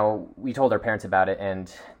 Now, we told our parents about it,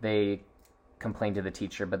 and they complained to the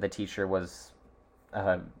teacher, but the teacher was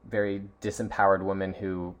a very disempowered woman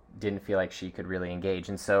who didn't feel like she could really engage.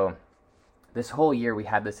 And so this whole year we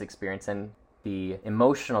had this experience, and the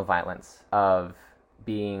emotional violence of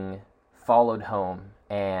being followed home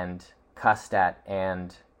and cussed at,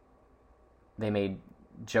 and they made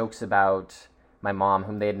jokes about my mom,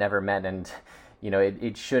 whom they had never met, and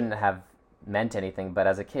it shouldn't have meant anything, but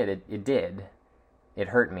as a kid it did. It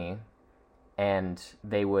hurt me, and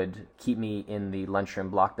they would keep me in the lunchroom,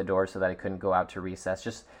 block the door so that I couldn't go out to recess.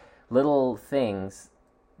 Just little things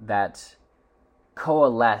that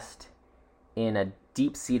coalesced in a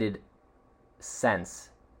deep-seated sense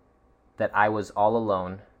that I was all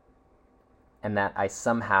alone and that I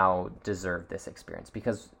somehow deserved this experience.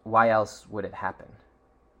 Because why else would it happen?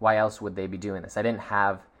 Why else would they be doing this? I didn't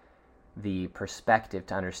have the perspective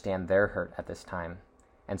to understand their hurt at this time,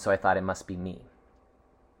 and so I thought it must be me.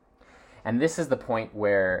 And this is the point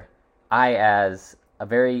where I, as a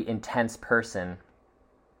very intense person,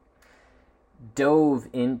 dove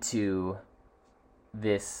into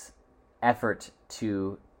this effort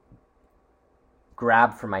to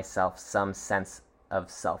grab for myself some sense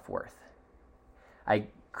of self-worth. I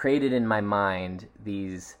created in my mind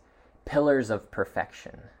these pillars of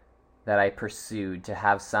perfection that I pursued to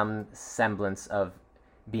have some semblance of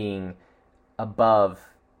being above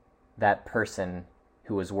that person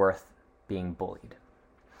who was worth being bullied.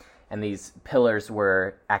 And these pillars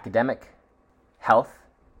were academic, health,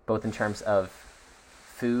 both in terms of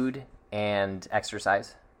food and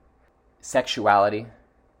exercise, sexuality,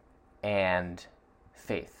 and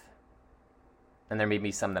faith. And there may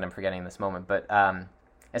be some that I'm forgetting in this moment, but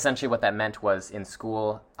essentially what that meant was in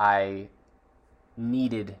school I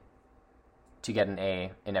needed to get an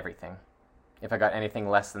A in everything. If I got anything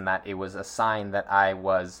less than that, it was a sign that I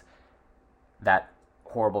was that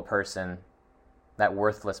horrible person, that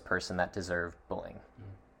worthless person that deserved bullying.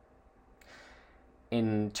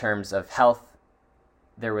 In terms of health,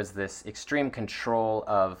 there was this extreme control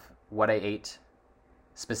of what I ate,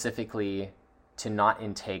 specifically to not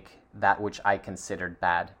intake that which I considered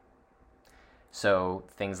bad. So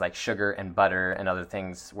things like sugar and butter and other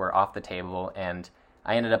things were off the table, and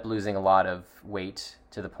I ended up losing a lot of weight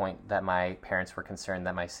to the point that my parents were concerned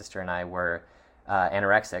that my sister and I were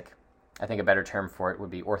anorexic. I think a better term for it would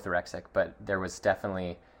be orthorexic, but there was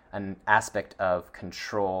definitely an aspect of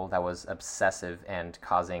control that was obsessive and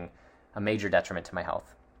causing a major detriment to my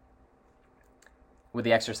health. With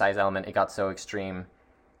the exercise element, it got so extreme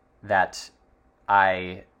that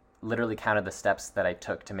I literally counted the steps that I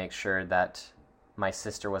took to make sure that my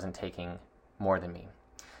sister wasn't taking more than me.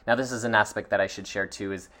 Now, this is an aspect that I should share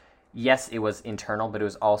too, is yes, it was internal, but it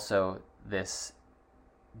was also this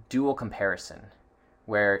dual comparison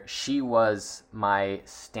where she was my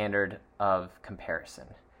standard of comparison,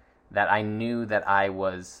 that I knew that I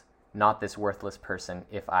was not this worthless person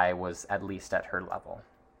if I was at least at her level.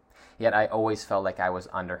 Yet I always felt like I was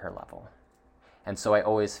under her level. And so I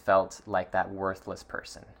always felt like that worthless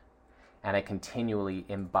person. And I continually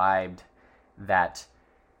imbibed that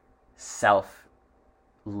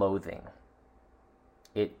self-loathing.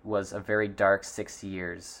 It was a very dark 6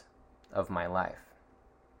 years of my life.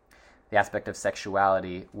 The aspect of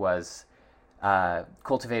sexuality was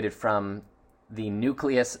cultivated from the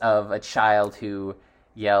nucleus of a child who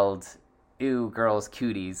yelled, "Ew, girls,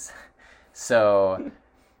 cuties." So,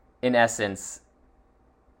 in essence,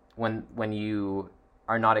 when you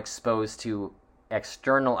are not exposed to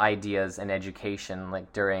external ideas and education,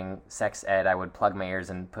 like during sex ed, I would plug my ears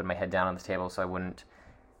and put my head down on the table so I wouldn't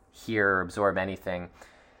hear or absorb anything.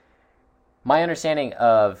 My understanding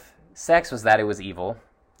of sex was that it was evil.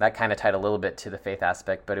 That kind of tied a little bit to the faith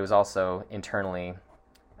aspect, but it was also internally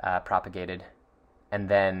propagated. And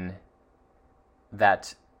then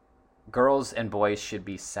that girls and boys should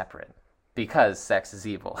be separate because sex is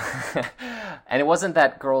evil. And it wasn't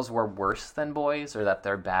that girls were worse than boys or that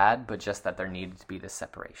they're bad, but just that there needed to be this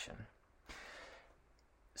separation.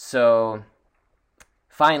 So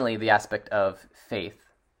finally, the aspect of faith.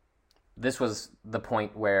 This was the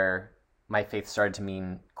point where my faith started to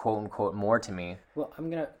mean, quote unquote, more to me. Well, I'm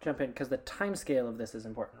going to jump in because the time scale of this is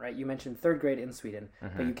important, right? You mentioned third grade in Sweden,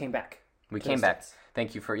 but you came back. We came back.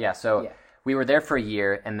 Thank you for, we were there for a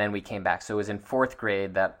year and then we came back. So it was in fourth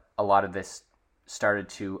grade that a lot of this started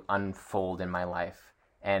to unfold in my life.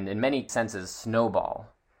 And in many senses, snowball,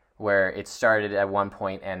 where it started at one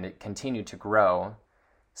point and it continued to grow.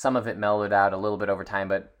 Some of it mellowed out a little bit over time,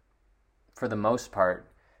 but for the most part,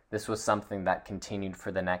 this was something that continued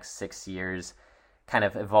for the next 6 years, kind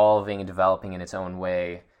of evolving and developing in its own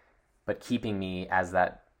way, but keeping me as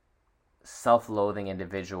that self-loathing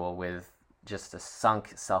individual with just a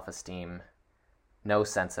sunk self-esteem, no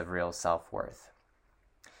sense of real self-worth.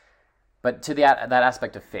 But to that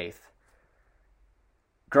aspect of faith,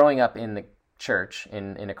 growing up in the church,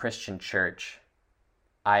 in a Christian church,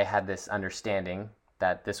 I had this understanding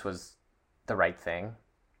that this was the right thing.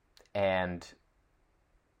 And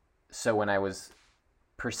so when I was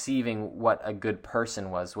perceiving what a good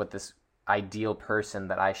person was, what this ideal person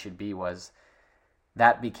that I should be was,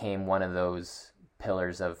 that became one of those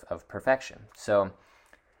pillars of perfection. So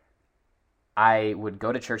I would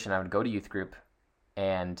go to church and I would go to youth group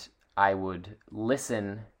and I would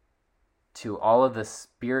listen to all of the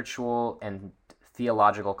spiritual and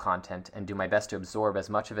theological content and do my best to absorb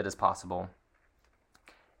as much of it as possible.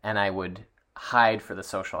 And I would hide for the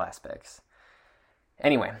social aspects.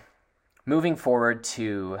 Anyway, moving forward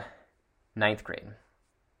to 9th grade.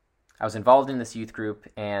 I was involved in this youth group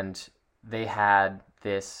and they had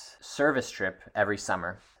this service trip every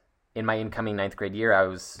summer. In my incoming 9th grade year, I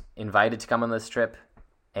was invited to come on this trip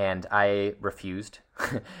and I refused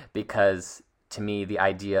because to me, the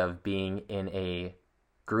idea of being in a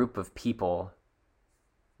group of people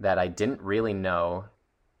that I didn't really know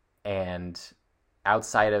and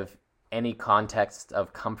outside of any context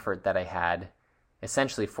of comfort that I had,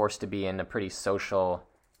 essentially forced to be in a pretty social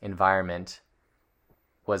environment,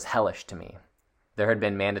 was hellish to me. There had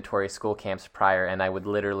been mandatory school camps prior, and I would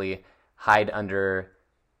literally hide under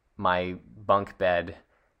my bunk bed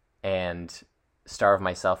and starve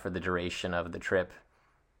myself for the duration of the trip,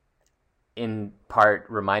 in part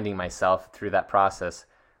reminding myself through that process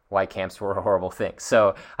why camps were a horrible thing.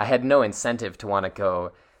 So I had no incentive to want to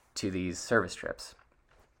go to these service trips.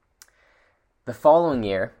 The following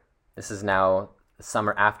year, this is now the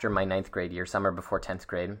summer after my 9th grade year, summer before 10th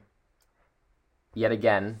grade, yet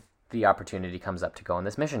again, the opportunity comes up to go on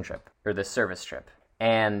this mission trip, or this service trip.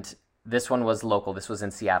 And this one was local. This was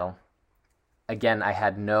in Seattle. Again, I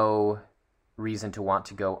had no reason to want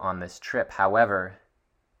to go on this trip. However,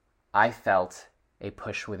 I felt a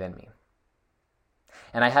push within me.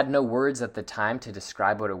 And I had no words at the time to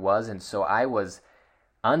describe what it was, and so I was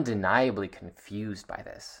undeniably confused by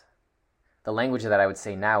this. The language that I would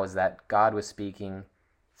say now is that God was speaking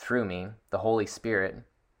through me. The Holy Spirit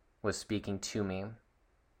was speaking to me.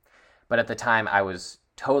 But at the time, I was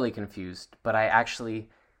totally confused, but I actually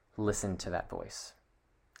listened to that voice.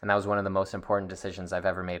 And that was one of the most important decisions I've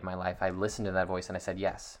ever made in my life. I listened to that voice and I said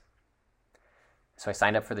yes. So I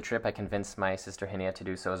signed up for the trip. I convinced my sister Hinia to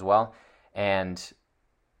do so as well. And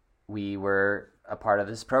we were a part of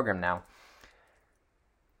this program now.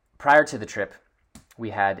 Prior to the trip, we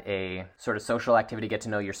had a sort of social activity, get to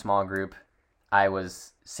know your small group. I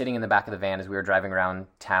was sitting in the back of the van as we were driving around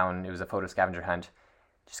town. It was a photo scavenger hunt,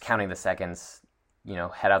 just counting the seconds,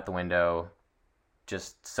 head out the window,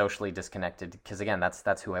 just socially disconnected. Because again,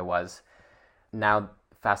 that's who I was. Now,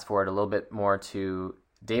 fast forward a little bit more to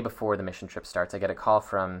day before the mission trip starts. I get a call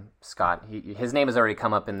from Scott. His name has already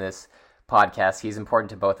come up in this podcast. He's important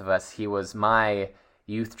to both of us. He was my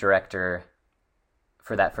youth director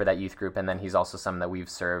for that youth group, and then he's also someone that we've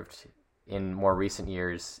served in more recent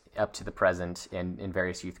years up to the present in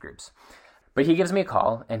various youth groups. But he gives me a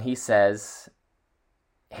call and he says,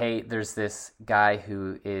 hey, there's this guy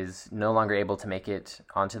who is no longer able to make it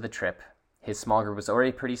onto the trip. His small group was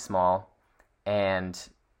already pretty small and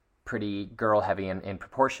pretty girl heavy in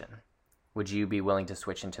proportion. Would you be willing to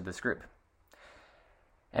switch into this group?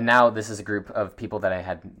 And now this is a group of people that I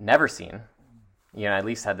had never seen. I at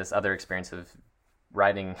least had this other experience of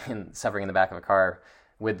riding and suffering in the back of a car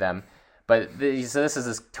with them. So this is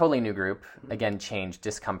this totally new group. Again, change,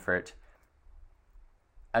 discomfort.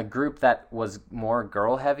 A group that was more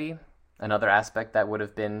girl heavy, another aspect that would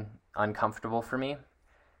have been uncomfortable for me.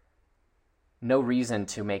 No reason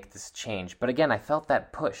to make this change. But again, I felt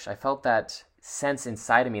that push. I felt that sense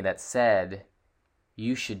inside of me that said,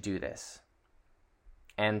 you should do this.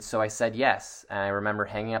 And so I said yes. And I remember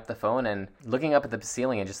hanging up the phone and looking up at the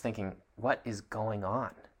ceiling and just thinking, what is going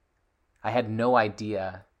on? I had no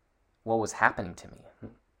idea what was happening to me.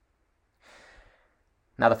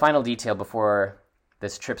 Now, the final detail before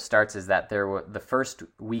this trip starts is that the first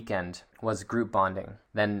weekend was group bonding.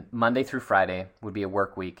 Then Monday through Friday would be a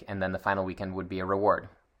work week, and then the final weekend would be a reward.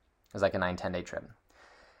 It was like a 9-10 day trip.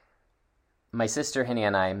 My sister Hinia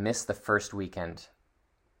and I missed the first weekend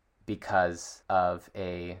because of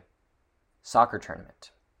a soccer tournament.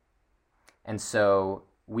 And so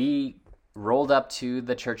we rolled up to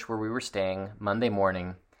the church where we were staying Monday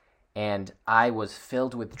morning, and I was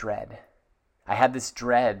filled with dread. I had this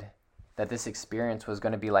dread that this experience was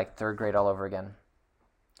going to be like 3rd grade all over again.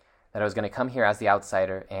 That I was going to come here as the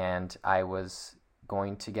outsider and I was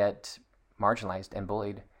going to get marginalized and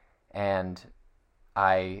bullied. And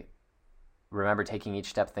I remember taking each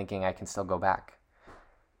step thinking I can still go back.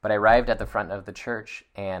 But I arrived at the front of the church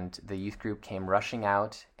and the youth group came rushing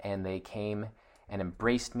out and they came and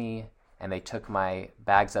embraced me and they took my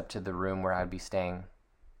bags up to the room where I would be staying.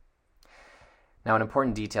 Now, an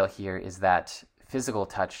important detail here is that physical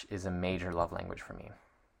touch is a major love language for me.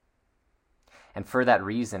 And for that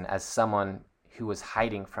reason, as someone who was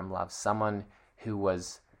hiding from love, someone who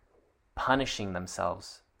was punishing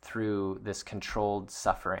themselves through this controlled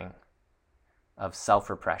suffering of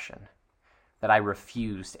self-repression, that I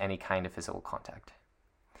refused any kind of physical contact.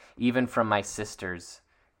 Even from my sisters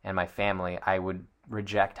and my family, I would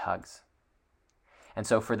reject hugs. And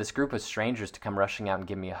so for this group of strangers to come rushing out and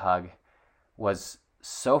give me a hug was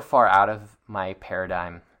so far out of my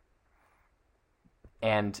paradigm.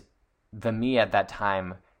 And the me at that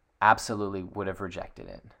time absolutely would have rejected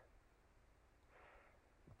it.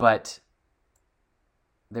 But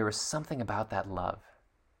there was something about that love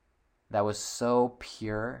that was so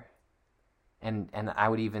pure and I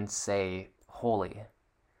would even say holy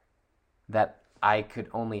that I could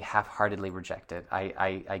only half-heartedly reject it.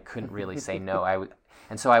 I couldn't really say no.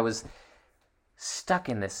 And so I was stuck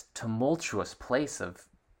in this tumultuous place of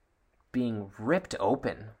being ripped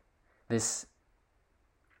open. This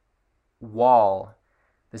wall,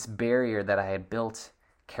 this barrier that I had built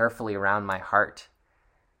carefully around my heart,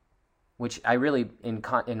 which I really, in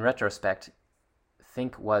retrospect,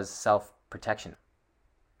 think was self-protection.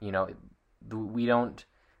 You know,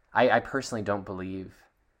 I personally don't believe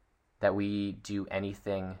that we do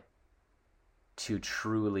anything to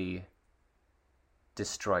truly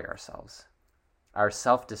destroy ourselves. Our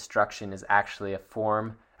self-destruction is actually a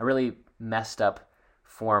really messed up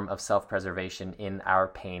form of self-preservation in our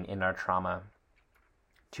pain, in our trauma,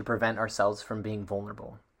 to prevent ourselves from being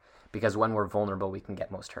vulnerable. Because when we're vulnerable, we can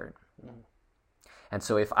get most hurt. And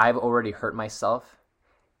so if I've already hurt myself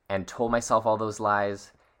and told myself all those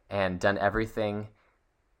lies and done everything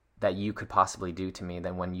that you could possibly do to me,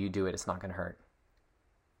 then when you do it, it's not going to hurt.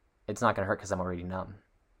 It's not going to hurt because I'm already numb.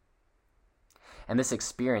 And this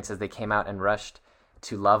experience, as they came out and rushed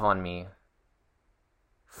to love on me,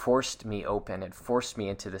 forced me open. It forced me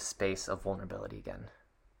into this space of vulnerability again.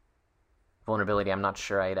 Vulnerability I'm not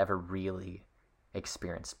sure I had ever really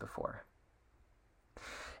experienced before.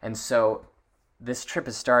 And so this trip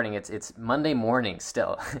is starting. It's Monday morning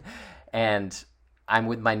still. And I'm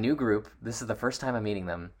with my new group. This is the first time I'm meeting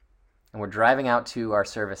them. And we're driving out to our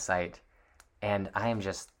service site. And I am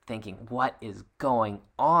just thinking, what is going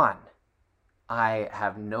on? I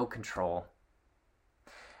have no control.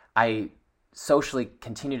 I socially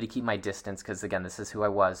continue to keep my distance because, again, this is who I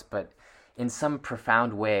was. But in some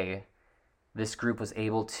profound way, this group was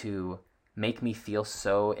able to make me feel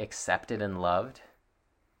so accepted and loved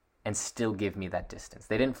and still give me that distance.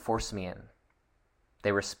 They didn't force me in.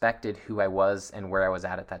 They respected who I was and where I was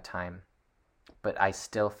at that time. But I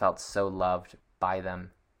still felt so loved by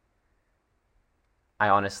them. I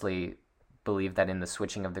honestly believe that in the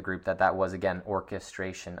switching of the group that was, again,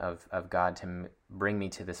 orchestration of God to bring me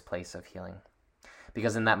to this place of healing.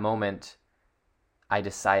 Because in that moment, I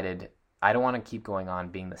decided I don't want to keep going on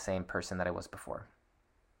being the same person that I was before.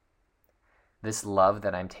 This love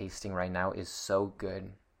that I'm tasting right now is so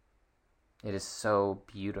good. It is so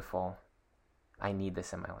beautiful. I need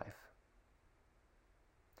this in my life.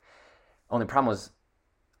 Only problem was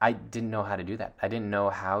I didn't know how to do that. I didn't know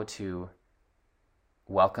how to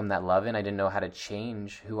welcome that love in. I didn't know how to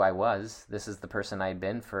change who I was. This is the person I'd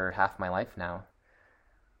been for half my life now.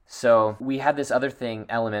 So we had this other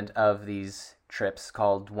element of these trips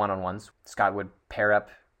called one-on-ones. Scott would pair up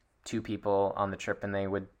two people on the trip and they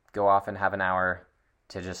would go off and have an hour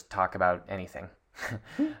to just talk about anything.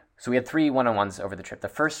 So we had 3 one-on-ones over the trip. The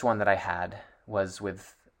first one that I had was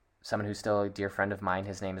with someone who's still a dear friend of mine.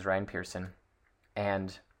 His name is Ryan Pearson.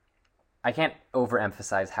 And I can't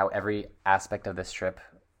overemphasize how every aspect of this trip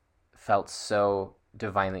felt so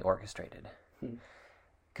divinely orchestrated.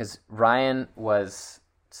 Because Ryan was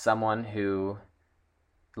someone who,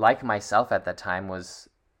 like myself at that time, was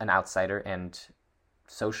an outsider and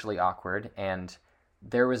socially awkward. And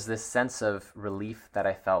there was this sense of relief that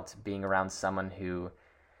I felt being around someone who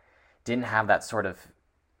didn't have that sort of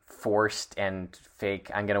forced and fake,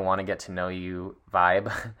 I'm going to want to get to know you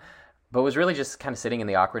vibe, but was really just kind of sitting in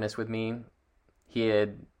the awkwardness with me. He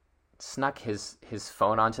had snuck his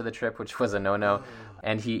phone onto the trip, which was a no-no.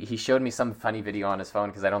 And he showed me some funny video on his phone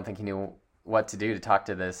because I don't think he knew what to do to talk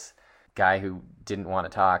to this guy who didn't want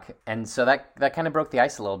to talk. And so that kind of broke the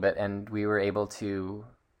ice a little bit, and we were able to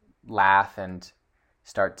laugh and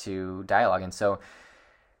start to dialogue. And so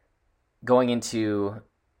going into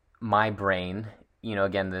my brain, you know,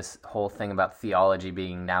 again, this whole thing about theology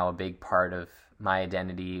being now a big part of my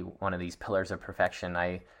identity, one of these pillars of perfection,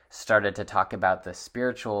 I started to talk about the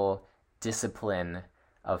spiritual discipline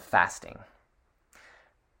of fasting.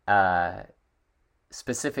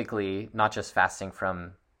 Specifically, not just fasting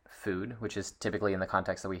from food, which is typically in the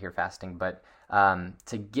context that we hear fasting, but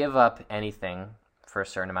to give up anything for a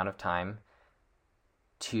certain amount of time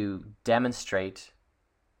to demonstrate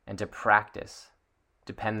and to practice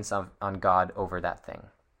dependence on God over that thing.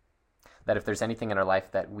 That if there's anything in our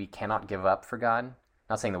life that we cannot give up for God,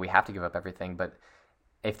 not saying that we have to give up everything, but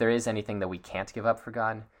if there is anything that we can't give up for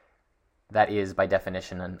God, that is by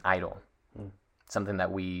definition an idol, something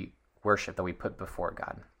that we worship, that we put before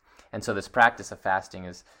God. And so this practice of fasting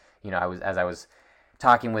is, as I was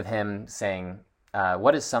talking with him, saying,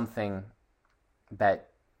 what is something that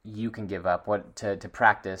you can give up, what to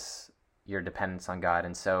practice your dependence on God?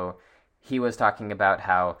 And so he was talking about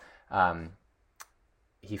how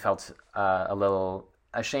he felt a little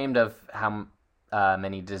ashamed of how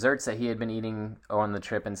many desserts that he had been eating on the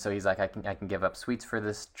trip, and so he's like, I can give up sweets for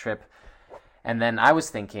this trip. And then I was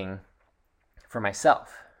thinking for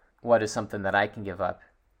myself, what is something that I can give up?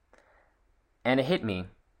 And it hit me,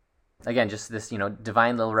 again, just this,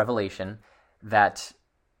 divine little revelation, that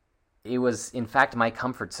it was, in fact, my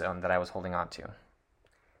comfort zone that I was holding on to.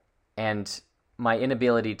 And my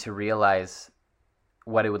inability to realize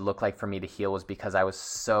what it would look like for me to heal was because I was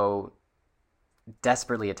so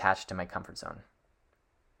desperately attached to my comfort zone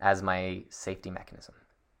as my safety mechanism,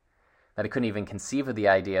 that I couldn't even conceive of the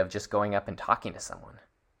idea of just going up and talking to someone.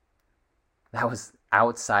 That was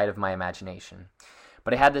outside of my imagination.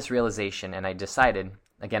 But I had this realization, and I decided,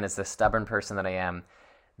 again, as the stubborn person that I am,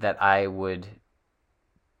 that I would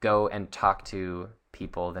go and talk to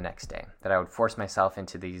people the next day, that I would force myself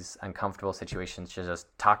into these uncomfortable situations to just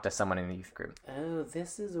talk to someone in the youth group. Oh,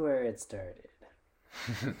 this is where it started.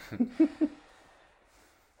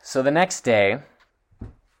 So the next day,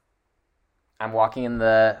 I'm walking in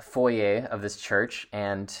the foyer of this church,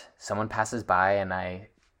 and someone passes by, and I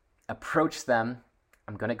approach them.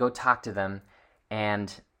 I'm going to go talk to them,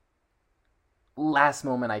 and last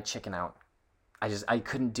moment I chicken out. I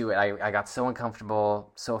couldn't do it. I got so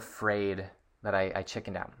uncomfortable, so afraid that I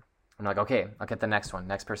chickened out. I'm like, okay, I'll get the next one.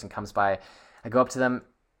 Next person comes by. I go up to them.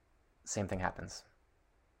 Same thing happens.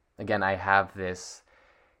 Again, I have this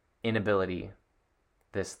inability,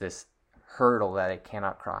 this hurdle that I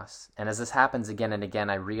cannot cross. And as this happens again and again,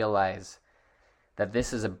 I realize that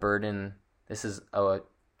this is a burden. This is a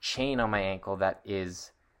chain on my ankle that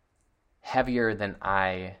is heavier than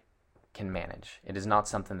I can manage. It is not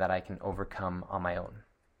something that I can overcome on my own.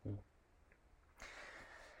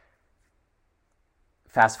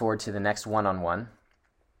 Fast forward to the next one-on-one.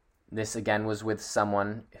 This again was with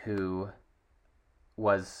someone who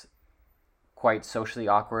was quite socially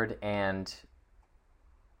awkward and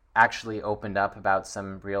actually opened up about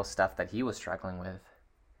some real stuff that he was struggling with.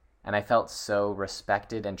 And I felt so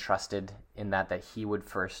respected and trusted in that he would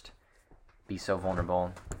first be so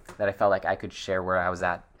vulnerable, that I felt like I could share where I was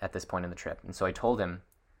at this point in the trip. And so I told him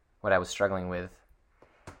what I was struggling with.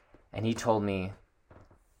 And he told me,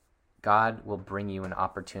 God will bring you an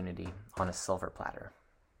opportunity on a silver platter.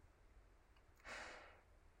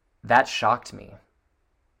 That shocked me,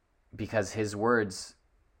 because his words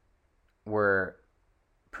were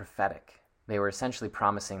prophetic. They were essentially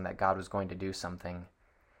promising that God was going to do something.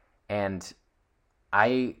 And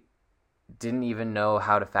I didn't even know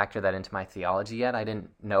how to factor that into my theology yet. I didn't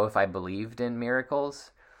know if I believed in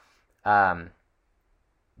miracles. But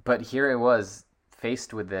here it was,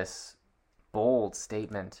 faced with this bold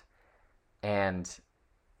statement. And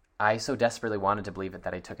I so desperately wanted to believe it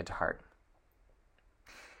that I took it to heart.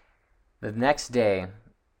 The next day,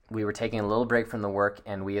 we were taking a little break from the work,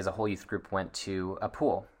 and we as a whole youth group went to a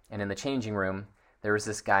pool. And in the changing room, there was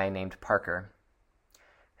this guy named Parker,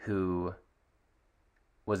 who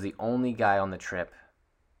was the only guy on the trip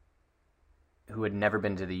who had never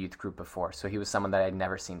been to the youth group before. So he was someone that I'd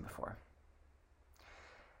never seen before.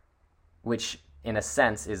 Which, in a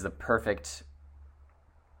sense, is the perfect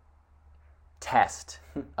test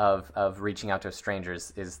of reaching out to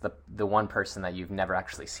strangers, is the one person that you've never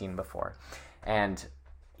actually seen before. And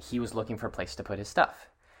he was looking for a place to put his stuff.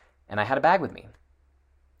 And I had a bag with me.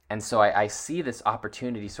 And so I see this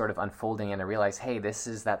opportunity sort of unfolding, and I realize, hey, this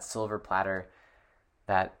is that silver platter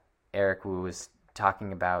that Eric Wu was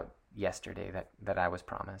talking about yesterday that I was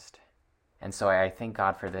promised. And so I thank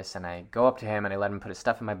God for this, and I go up to him and I let him put his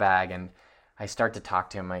stuff in my bag, and I start to talk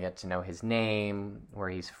to him. I get to know his name, where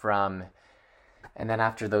he's from. And then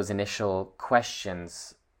after those initial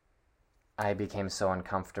questions, I became so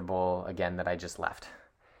uncomfortable again that I just left.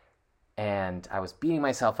 And I was beating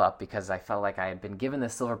myself up because I felt like I had been given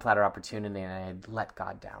this silver platter opportunity and I had let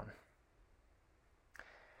God down.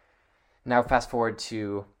 Now fast forward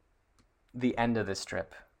to the end of this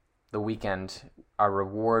trip, the weekend. Our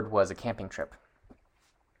reward was a camping trip.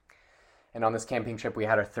 And on this camping trip, we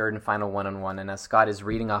had our third and final one-on-one. And as Scott is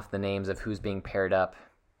reading off the names of who's being paired up,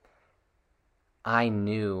 I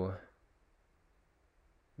knew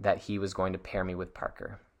that he was going to pair me with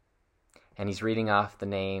Parker. And he's reading off the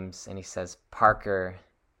names, and he says, Parker,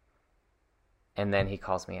 and then he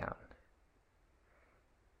calls me out.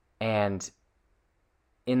 And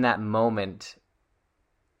in that moment,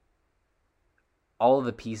 all of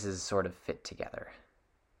the pieces sort of fit together.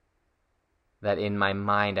 That in my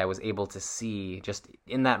mind, I was able to see, just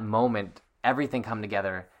in that moment, everything come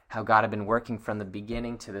together, how God had been working from the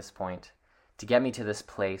beginning to this point to get me to this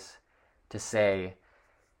place to say,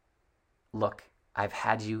 look, I've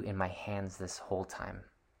had you in my hands this whole time.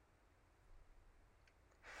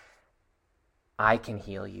 I can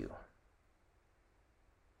heal you.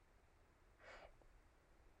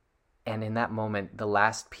 And in that moment, the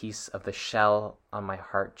last piece of the shell on my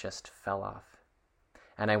heart just fell off.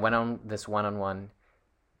 And I went on this one-on-one,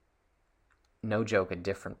 no joke, a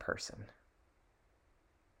different person.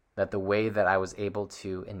 That the way that I was able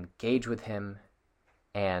to engage with him,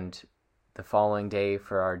 and the following day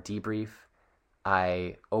for our debrief,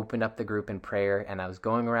 I opened up the group in prayer, and I was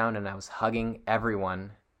going around and I was hugging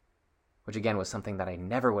everyone, which again was something that I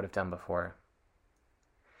never would have done before.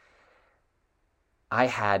 I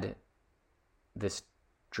had this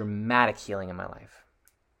dramatic healing in my life,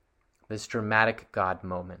 this dramatic God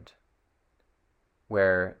moment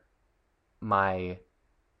where my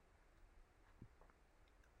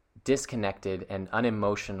disconnected and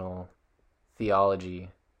unemotional theology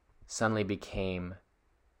suddenly became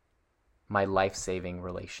my life-saving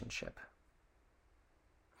relationship.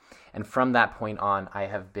 And from that point on, I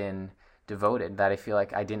have been devoted, that I feel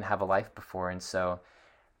like I didn't have a life before. And so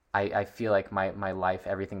I feel like my life,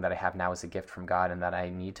 everything that I have now is a gift from God, and that I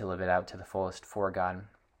need to live it out to the fullest for God.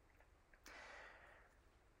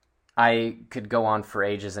 I could go on for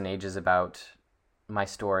ages and ages about my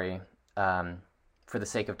story. For the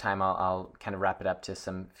sake of time, I'll kind of wrap it up to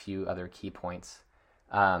some few other key points.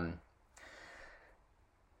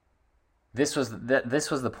 This was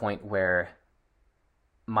the point where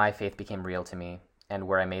my faith became real to me, and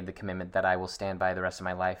where I made the commitment that I will stand by the rest of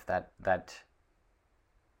my life, that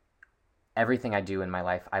everything I do in my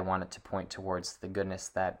life, I want it to point towards the goodness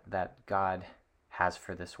that God has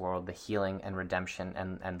for this world, the healing and redemption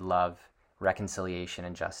and love, reconciliation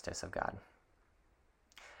and justice of God.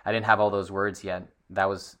 I didn't have all those words yet. That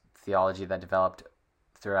was theology that developed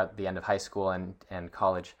throughout the end of high school and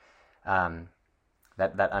college.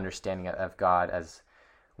 That understanding of God as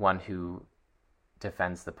one who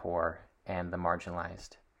defends the poor and the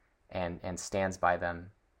marginalized, and stands by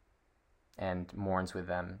them, and mourns with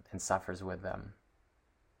them, and suffers with them.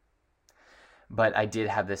 But I did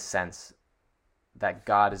have this sense that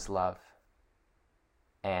God is love,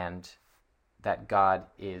 and that God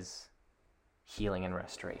is healing and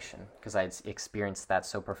restoration, because I had experienced that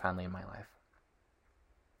so profoundly in my life.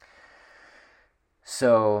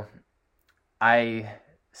 So I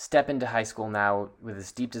step into high school now with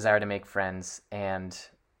this deep desire to make friends, and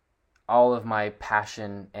all of my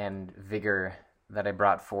passion and vigor that I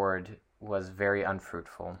brought forward was very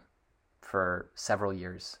unfruitful for several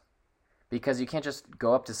years. Because you can't just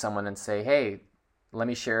go up to someone and say, hey, let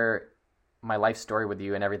me share my life story with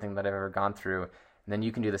you and everything that I've ever gone through, and then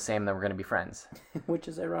you can do the same, then we're going to be friends. Which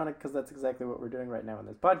is ironic, because that's exactly what we're doing right now in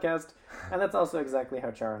this podcast, and that's also exactly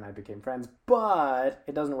how Chara and I became friends, but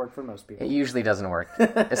it doesn't work for most people. It usually doesn't work,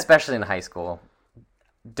 especially in high school.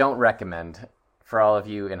 Don't recommend for all of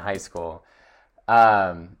you in high school.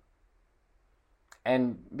 And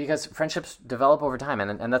because friendships develop over time,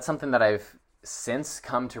 and that's something that I've since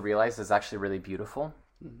come to realize is actually really beautiful.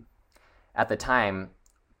 Mm-hmm. At the time,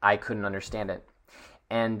 I couldn't understand it.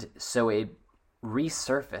 And so it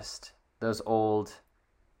resurfaced those old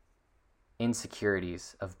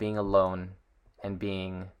insecurities of being alone and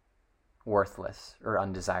being worthless or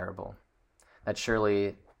undesirable. That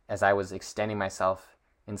surely, as I was extending myself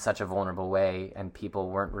in such a vulnerable way and people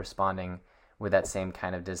weren't responding with that same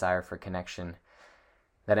kind of desire for connection,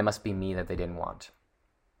 that it must be me that they didn't want.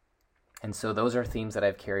 And so those are themes that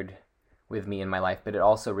I've carried with me in my life, but it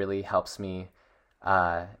also really helps me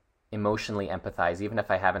emotionally empathize, even if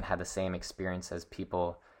I haven't had the same experience as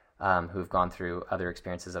people who've gone through other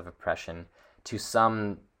experiences of oppression. To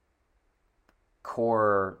some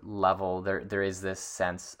core level, there is this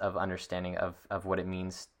sense of understanding of what it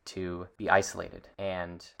means to be isolated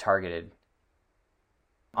and targeted.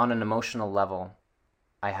 On an emotional level,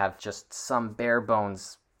 I have just some bare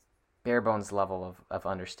bones level of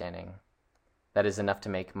understanding that is enough to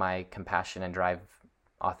make my compassion and drive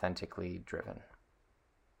authentically driven.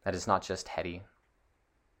 That is not just heady,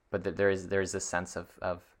 but that there is this sense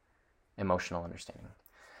of emotional understanding.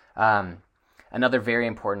 Another very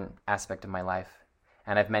important aspect of my life,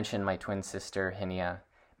 and I've mentioned my twin sister Hinia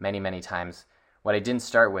many times, what I didn't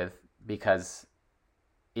start with, because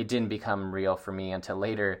it didn't become real for me until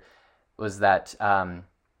later, was that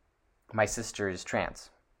my sister is trans.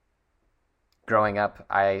 Growing up,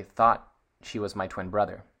 I thought she was my twin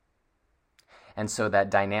brother. And so that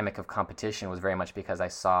dynamic of competition was very much because I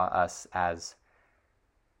saw us as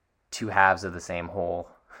two halves of the same whole.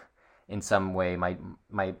 In some way,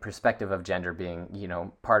 my perspective of gender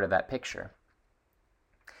being, part of that picture.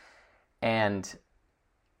 And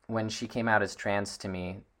when she came out as trans to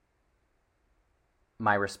me,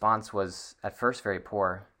 my response was at first very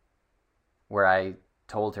poor, where I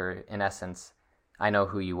told her, in essence, I know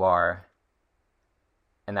who you are,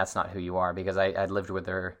 and that's not who you are, because I'd lived with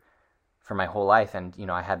her for my whole life, and,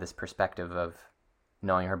 I had this perspective of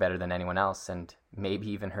knowing her better than anyone else, and maybe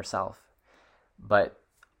even herself. But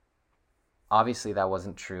obviously that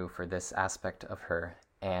wasn't true for this aspect of her,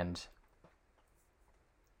 and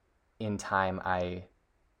in time I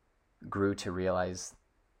grew to realize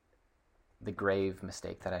the grave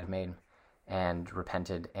mistake that I had made and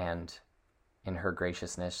repented, and in her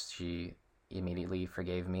graciousness, she immediately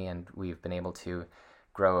forgave me, and we've been able to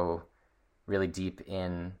grow really deep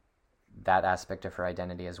in that aspect of her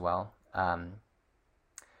identity as well.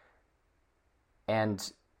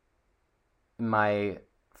 And my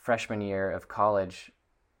freshman year of college,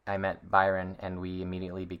 I met Byron, and we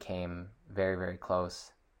immediately became very, very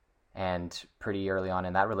close. And pretty early on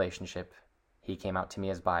in that relationship, he came out to me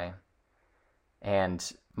as bi.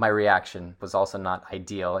 And my reaction was also not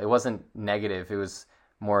ideal. It wasn't negative. It was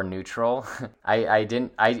more neutral. I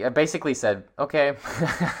basically said, okay,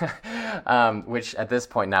 which at this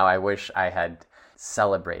point now I wish I had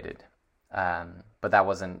celebrated. But that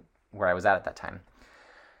wasn't where I was at that time.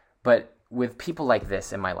 But with people like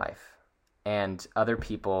this in my life, and other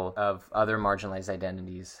people of other marginalized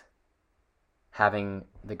identities having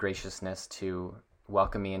the graciousness to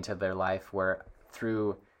welcome me into their life, where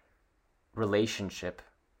through relationship,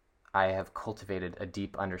 I have cultivated a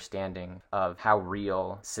deep understanding of how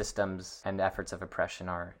real systems and efforts of oppression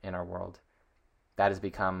are in our world. That has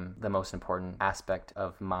become the most important aspect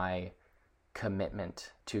of my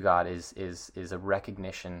commitment to God, is a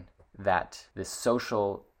recognition that the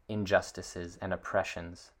social injustices and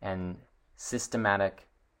oppressions and systematic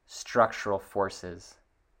structural forces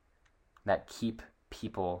that keep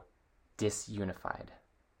people disunified,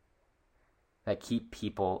 that keep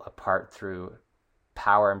people apart through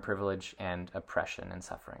power and privilege and oppression and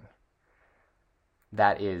suffering,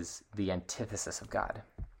 that is the antithesis of God.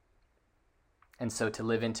 And so to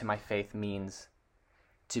live into my faith means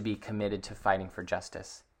to be committed to fighting for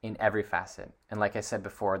justice in every facet. And like I said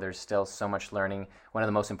before, there's still so much learning. One of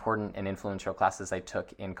the most important and influential classes I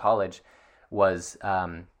took in college was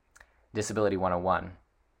Disability 101,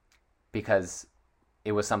 because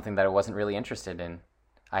it was something that I wasn't really interested in.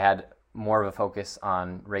 I had more of a focus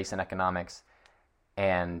on race and economics,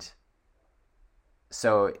 and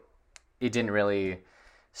so it didn't really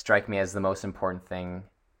strike me as the most important thing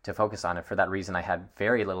to focus on. And for that reason, I had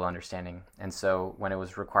very little understanding. And so when it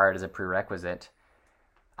was required as a prerequisite,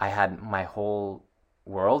 I had my whole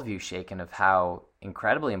worldview shaken of how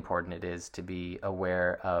incredibly important it is to be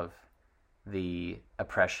aware of the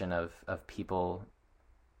oppression of people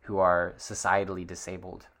who are societally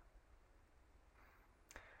disabled.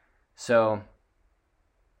 So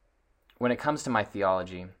when it comes to my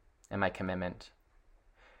theology and my commitment,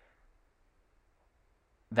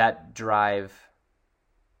 that drive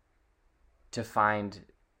to find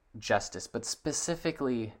justice, but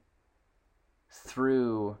specifically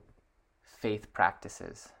through faith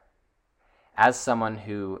practices, as someone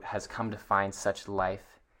who has come to find such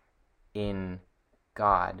life in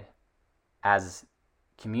God as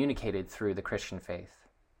communicated through the Christian faith,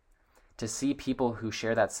 to see people who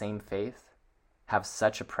share that same faith have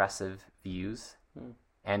such oppressive views,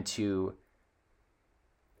 and to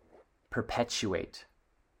perpetuate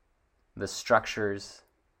the structures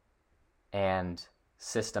and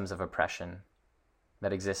systems of oppression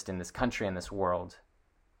that exist in this country and this world,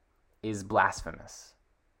 is blasphemous.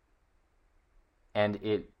 And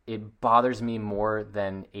it bothers me more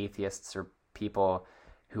than atheists or people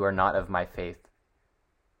who are not of my faith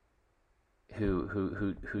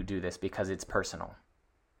who do this, because it's personal.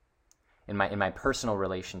 In my personal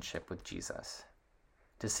relationship with Jesus,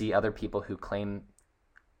 to see other people who claim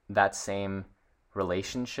that same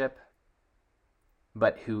relationship,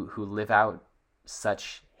 but who live out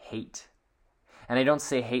such hate. And I don't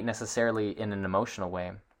say hate necessarily in an emotional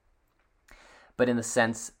way, but in the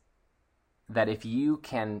sense that if you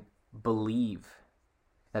can believe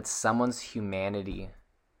that someone's humanity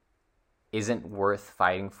isn't worth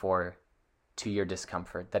fighting for to your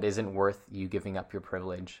discomfort, that isn't worth you giving up your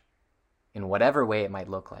privilege, in whatever way it might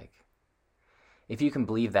look like, if you can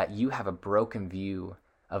believe that you have a broken view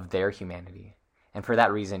of their humanity, and for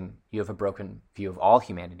that reason you have a broken view of all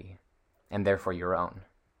humanity, and therefore your own.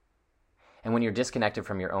 And when you're disconnected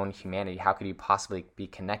from your own humanity, how could you possibly be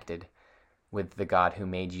connected with the God who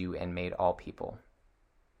made you and made all people?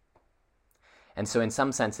 And so in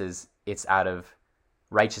some senses, it's out of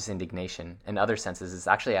righteous indignation. In other senses, it's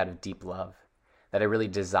actually out of deep love that I really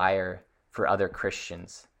desire for other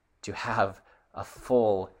Christians to have a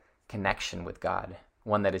full connection with God,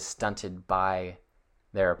 one that is stunted by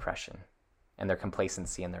their oppression and their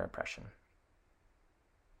complacency in their oppression.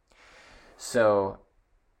 So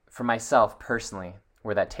for myself personally,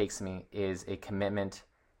 where that takes me is a commitment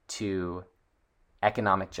to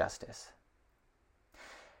economic justice.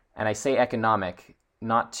 And I say economic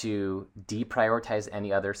not to deprioritize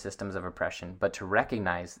any other systems of oppression, but to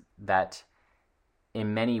recognize that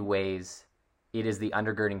in many ways it is the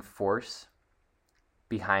undergirding force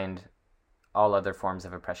behind all other forms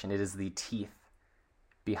of oppression. It is the teeth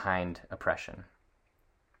behind oppression.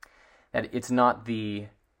 That it's not the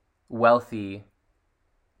wealthy,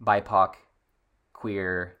 BIPOC,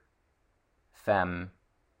 queer, femme,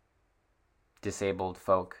 disabled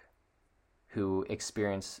folk who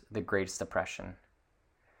experience the greatest oppression,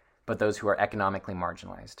 but those who are economically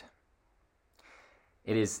marginalized.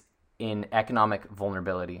 It is in economic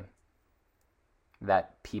vulnerability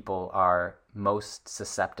that people are most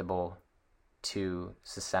susceptible to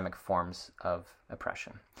systemic forms of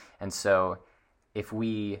oppression. And so if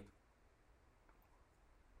we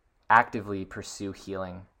actively pursue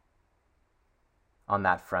healing on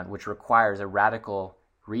that front, which requires a radical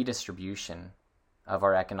redistribution of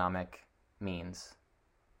our economic means,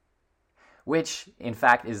 which in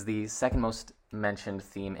fact is the second most mentioned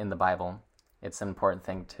theme in the Bible. It's an important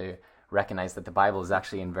thing to recognize that the Bible is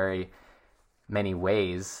actually in very many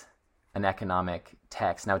ways an economic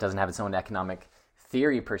text. Now, it doesn't have its own economic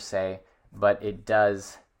theory per se, but it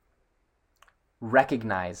does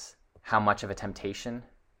recognize how much of a temptation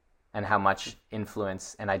and how much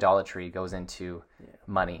influence and idolatry goes into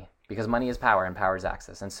money, because money is power and power is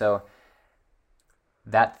access. And so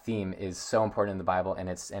that theme is so important in the Bible, and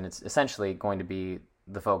it's essentially going to be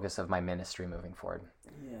the focus of my ministry moving forward.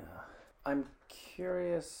 Yeah. I'm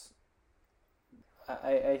curious.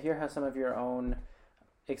 I hear how some of your own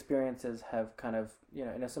experiences have kind of,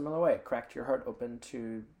 in a similar way, cracked your heart open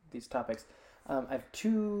to these topics. I have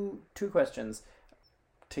two questions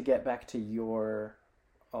to get back to your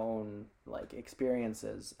own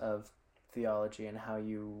experiences of theology and how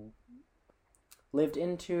you lived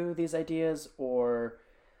into these ideas or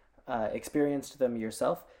experienced them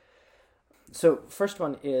yourself. So first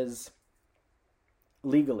one is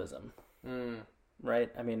legalism, right?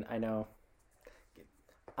 I mean, I know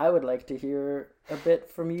I would like to hear a bit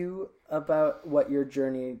from you about what your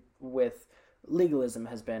journey with legalism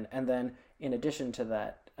has been. And then in addition to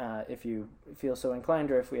that, if you feel so inclined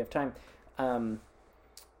or if we have time,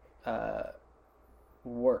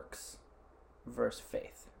 works versus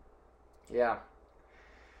faith. Yeah.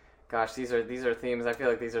 Gosh, these are themes. I feel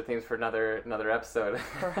like these are themes for another episode.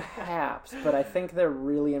 Perhaps, but I think they're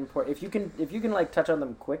really important. If you can touch on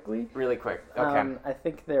them quickly. Really quick. Okay. I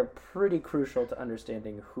think they're pretty crucial to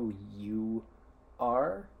understanding who you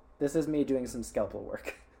are. This is me doing some scalpel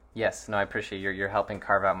work. Yes, no, I appreciate you're helping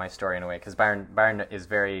carve out my story in a way, because Byron is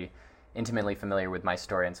very intimately familiar with my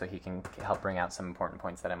story, and so he can help bring out some important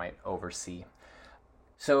points that I might oversee.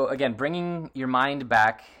 So again, bringing your mind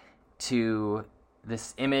back to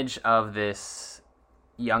this image of this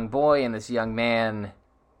young boy and this young man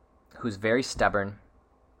who's very stubborn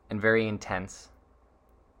and very intense.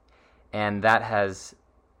 And that has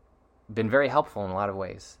been very helpful in a lot of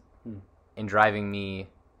ways in driving me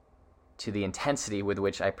to the intensity with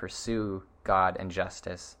which I pursue God and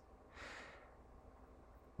justice.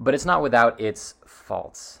 But it's not without its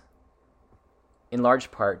faults. In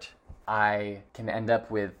large part, I can end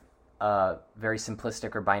up with very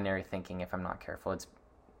simplistic or binary thinking if I'm not careful. It's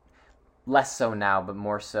less so now, but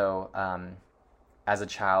more so as a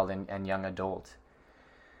child and young adult,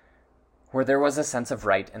 where there was a sense of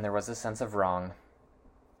right and there was a sense of wrong,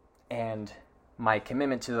 and my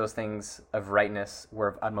commitment to those things of rightness were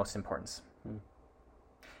of utmost importance.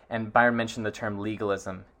 And Byron mentioned the term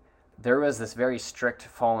legalism. There was this very strict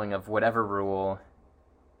following of whatever rule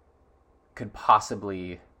could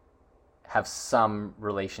possibly have some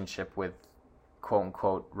relationship with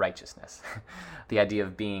quote-unquote righteousness. The idea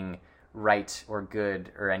of being right or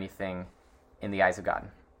good or anything in the eyes of God.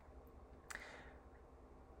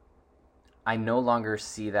 I no longer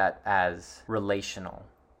see that as relational.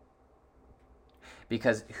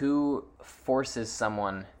 Because who forces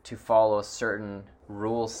someone to follow a certain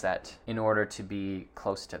rule set in order to be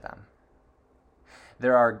close to them?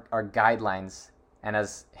 There are guidelines, and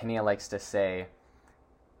as Hania likes to say,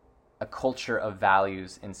 a culture of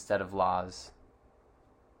values instead of laws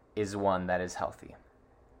is one that is healthy.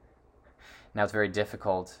 Now, it's very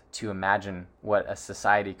difficult to imagine what a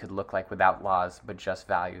society could look like without laws, but just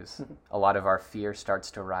values. A lot of our fear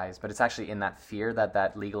starts to rise, but it's actually in that fear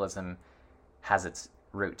that legalism has its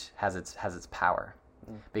root, has its power.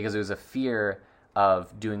 Because it was a fear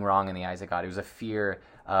of doing wrong in the eyes of God. It was a fear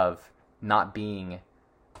of not being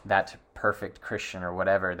that perfect Christian or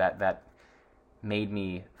whatever that made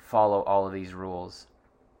me follow all of these rules.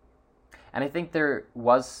 And I think there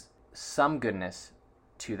was some goodness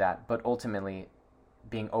to that, but ultimately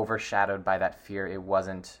being overshadowed by that fear, it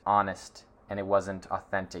wasn't honest and it wasn't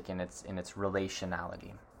authentic in its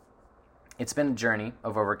relationality. It's been a journey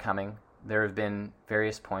of overcoming. There have been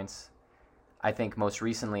various points. I think most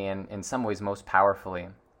recently, and in some ways most powerfully,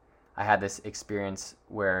 I had this experience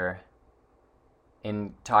where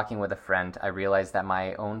in talking with a friend, I realized that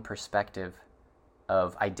my own perspective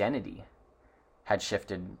of identity had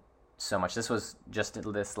shifted so much. This was just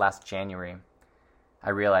this last January.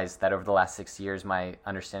 I realized that over the last 6 years, my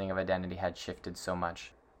understanding of identity had shifted so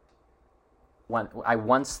much. I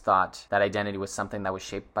once thought that identity was something that was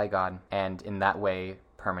shaped by God and in that way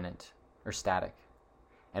permanent or static.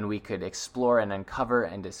 And we could explore and uncover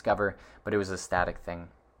and discover, but it was a static thing.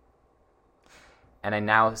 And I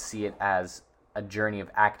now see it as a journey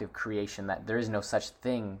of active creation, that there is no such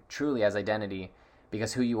thing truly as identity,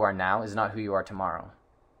 because who you are now is not who you are tomorrow.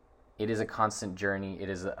 It is a constant journey. It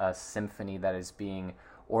is a symphony that is being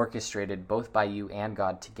orchestrated both by you and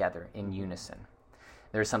God together in unison.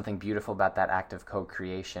 There's something beautiful about that act of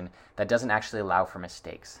co-creation that doesn't actually allow for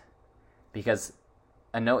mistakes. Because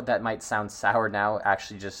a note that might sound sour now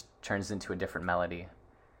actually just turns into a different melody.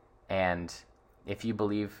 And if you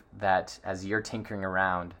believe that as you're tinkering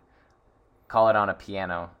around, call it on a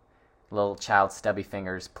piano, little child stubby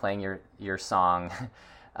fingers playing your song,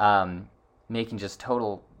 making just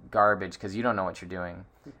total garbage because you don't know what you're doing.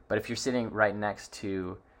 But if you're sitting right next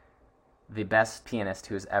to the best pianist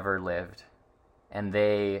who has ever lived, and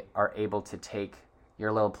they are able to take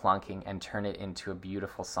your little plunking and turn it into a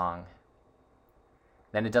beautiful song,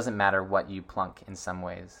 then it doesn't matter what you plunk in some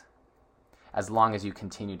ways, as long as you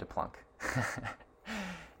continue to plunk.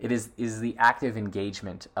 It is the active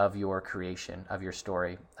engagement of your creation, of your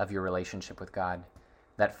story, of your relationship with God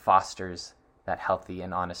that fosters that healthy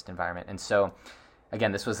and honest environment. And so,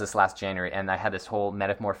 again, this was this last January, and I had this whole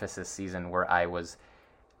metamorphosis season where I was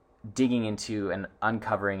digging into and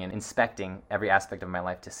uncovering and inspecting every aspect of my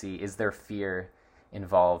life to see, is there fear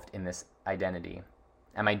involved in this identity?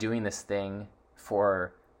 Am I doing this thing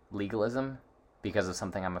for legalism because of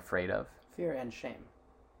something I'm afraid of? Fear and shame.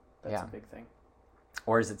 That's a big thing.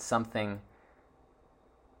 Or is it something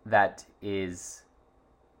that is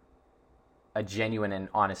a genuine and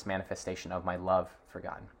honest manifestation of my love for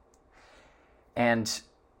God? And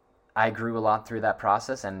I grew a lot through that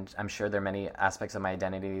process, and I'm sure there are many aspects of my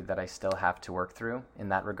identity that I still have to work through in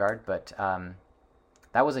that regard, but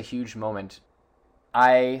that was a huge moment.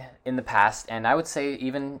 In the past, and I would say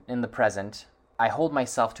even in the present, I hold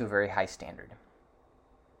myself to a very high standard.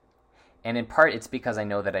 And in part, it's because I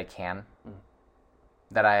know that I can,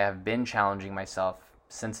 that I have been challenging myself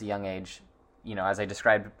since a young age. You know, as I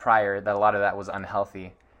described prior, that a lot of that was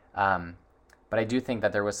unhealthy. But I do think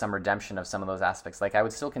that there was some redemption of some of those aspects. Like, I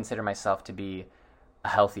would still consider myself to be a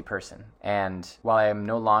healthy person. And while I am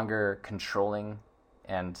no longer controlling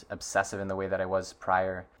and obsessive in the way that I was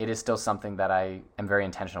prior, it is still something that I am very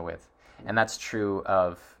intentional with. And that's true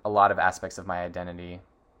of a lot of aspects of my identity,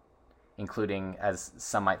 including, as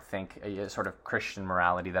some might think, a sort of Christian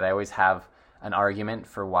morality, that I always have an argument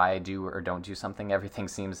for why I do or don't do something. Everything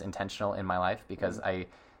seems intentional in my life because I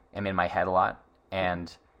am in my head a lot,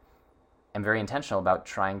 and I'm very intentional about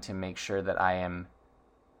trying to make sure that I am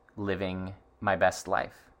living my best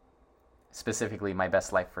life, specifically my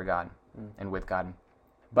best life for God and with God.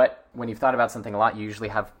 But when you've thought about something a lot, you usually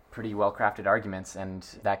have pretty well-crafted arguments, and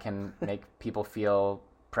that can make people feel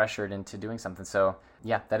pressured into doing something. So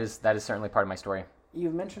yeah, that is certainly part of my story.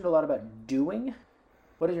 You've mentioned a lot about doing.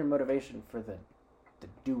 What is your motivation for the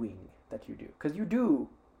doing that you do? Because you do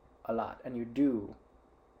a lot, and you do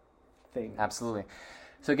things. Absolutely.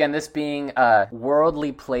 So again, this being a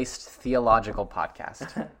worldly placed theological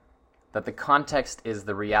podcast, that the context is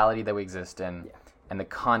the reality that we exist in, and the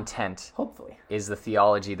content, hopefully, is the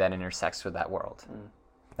theology that intersects with that world.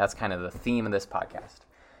 That's kind of the theme of this podcast.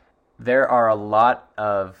 There are a lot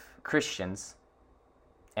of Christians,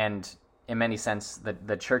 and in many sense,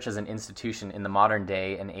 the church as an institution in the modern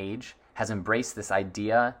day and age has embraced this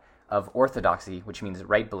idea of orthodoxy, which means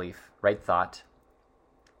right belief, right thought,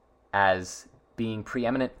 as being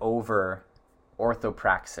preeminent over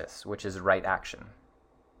orthopraxis, which is right action.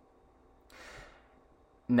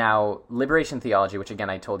 Now, liberation theology, which again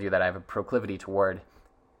I told you that I have a proclivity toward,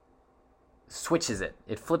 switches it.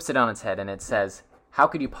 It flips it on its head, and it says, how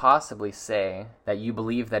could you possibly say that you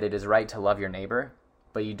believe that it is right to love your neighbor,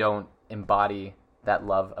 but you don't embody that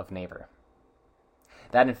love of neighbor?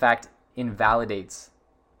 That, in fact, invalidates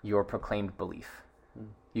your proclaimed belief.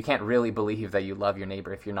 You can't really believe that you love your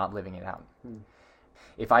neighbor if you're not living it out.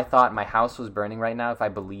 If I thought my house was burning right now, if I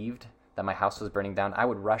believed that my house was burning down, I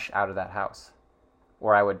would rush out of that house.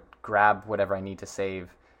 Or I would grab whatever I need to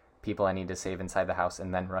save, people I need to save inside the house,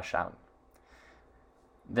 and then rush out.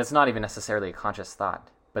 That's not even necessarily a conscious thought,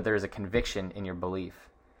 but there is a conviction in your belief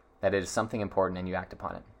that it is something important and you act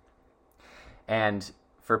upon it. And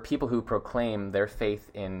for people who proclaim their faith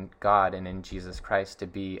in God and in Jesus Christ to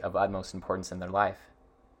be of utmost importance in their life,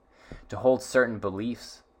 to hold certain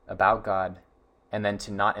beliefs about God and then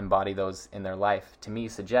to not embody those in their life, to me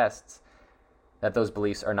suggests that those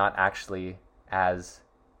beliefs are not actually as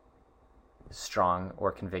strong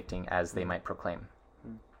or convicting as they might proclaim,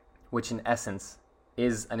 which in essence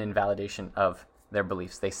is an invalidation of their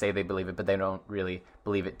beliefs. They say they believe it, but they don't really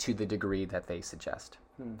believe it to the degree that they suggest.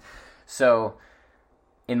 So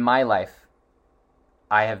in my life,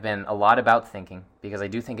 I have been a lot about thinking, because I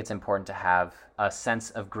do think it's important to have a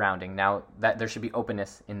sense of grounding. Now, that there should be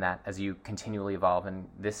openness in that as you continually evolve, and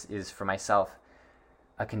this is for myself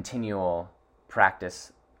a continual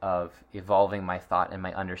practice of evolving my thought and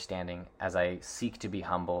my understanding as I seek to be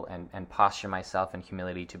humble and posture myself in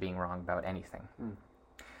humility to being wrong about anything.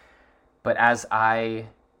 But as I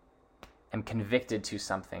am convicted to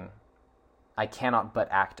something, I cannot but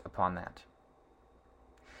act upon that.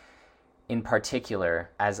 In particular,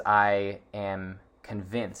 as I am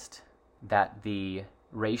convinced that the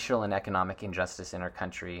racial and economic injustice in our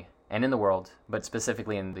country and in the world, but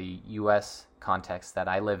specifically in the U.S. context that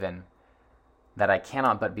I live in, that I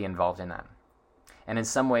cannot but be involved in that. And in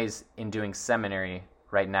some ways, in doing seminary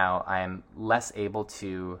right now, I am less able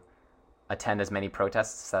to attend as many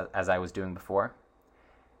protests as I was doing before.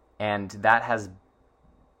 And that has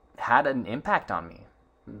had an impact on me.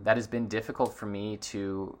 That has been difficult for me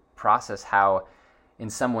to process how, in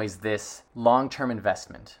some ways, this long-term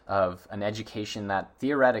investment of an education that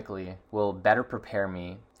theoretically will better prepare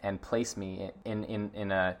me and place me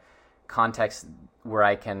in a context where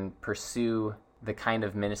I can pursue the kind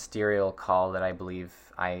of ministerial call that I believe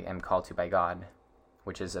I am called to by God,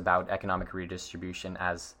 which is about economic redistribution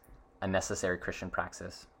as a necessary Christian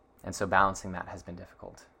praxis. And so balancing that has been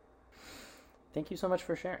difficult. Thank you so much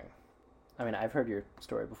for sharing. I mean, I've heard your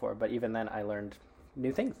story before, but even then I learned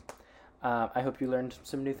new things. I hope you learned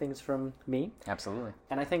some new things from me. Absolutely.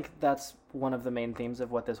 And I think that's one of the main themes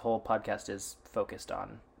of what this whole podcast is focused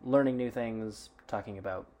on. Learning new things, talking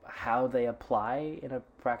about how they apply in a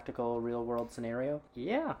practical, real-world scenario.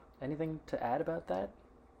 Yeah. Anything to add about that?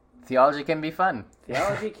 Theology can be fun.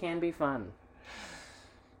 Theology can be fun.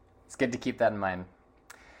 It's good to keep that in mind.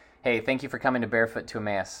 Hey, thank you for coming to Barefoot to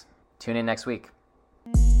Emmaus. Tune in next week.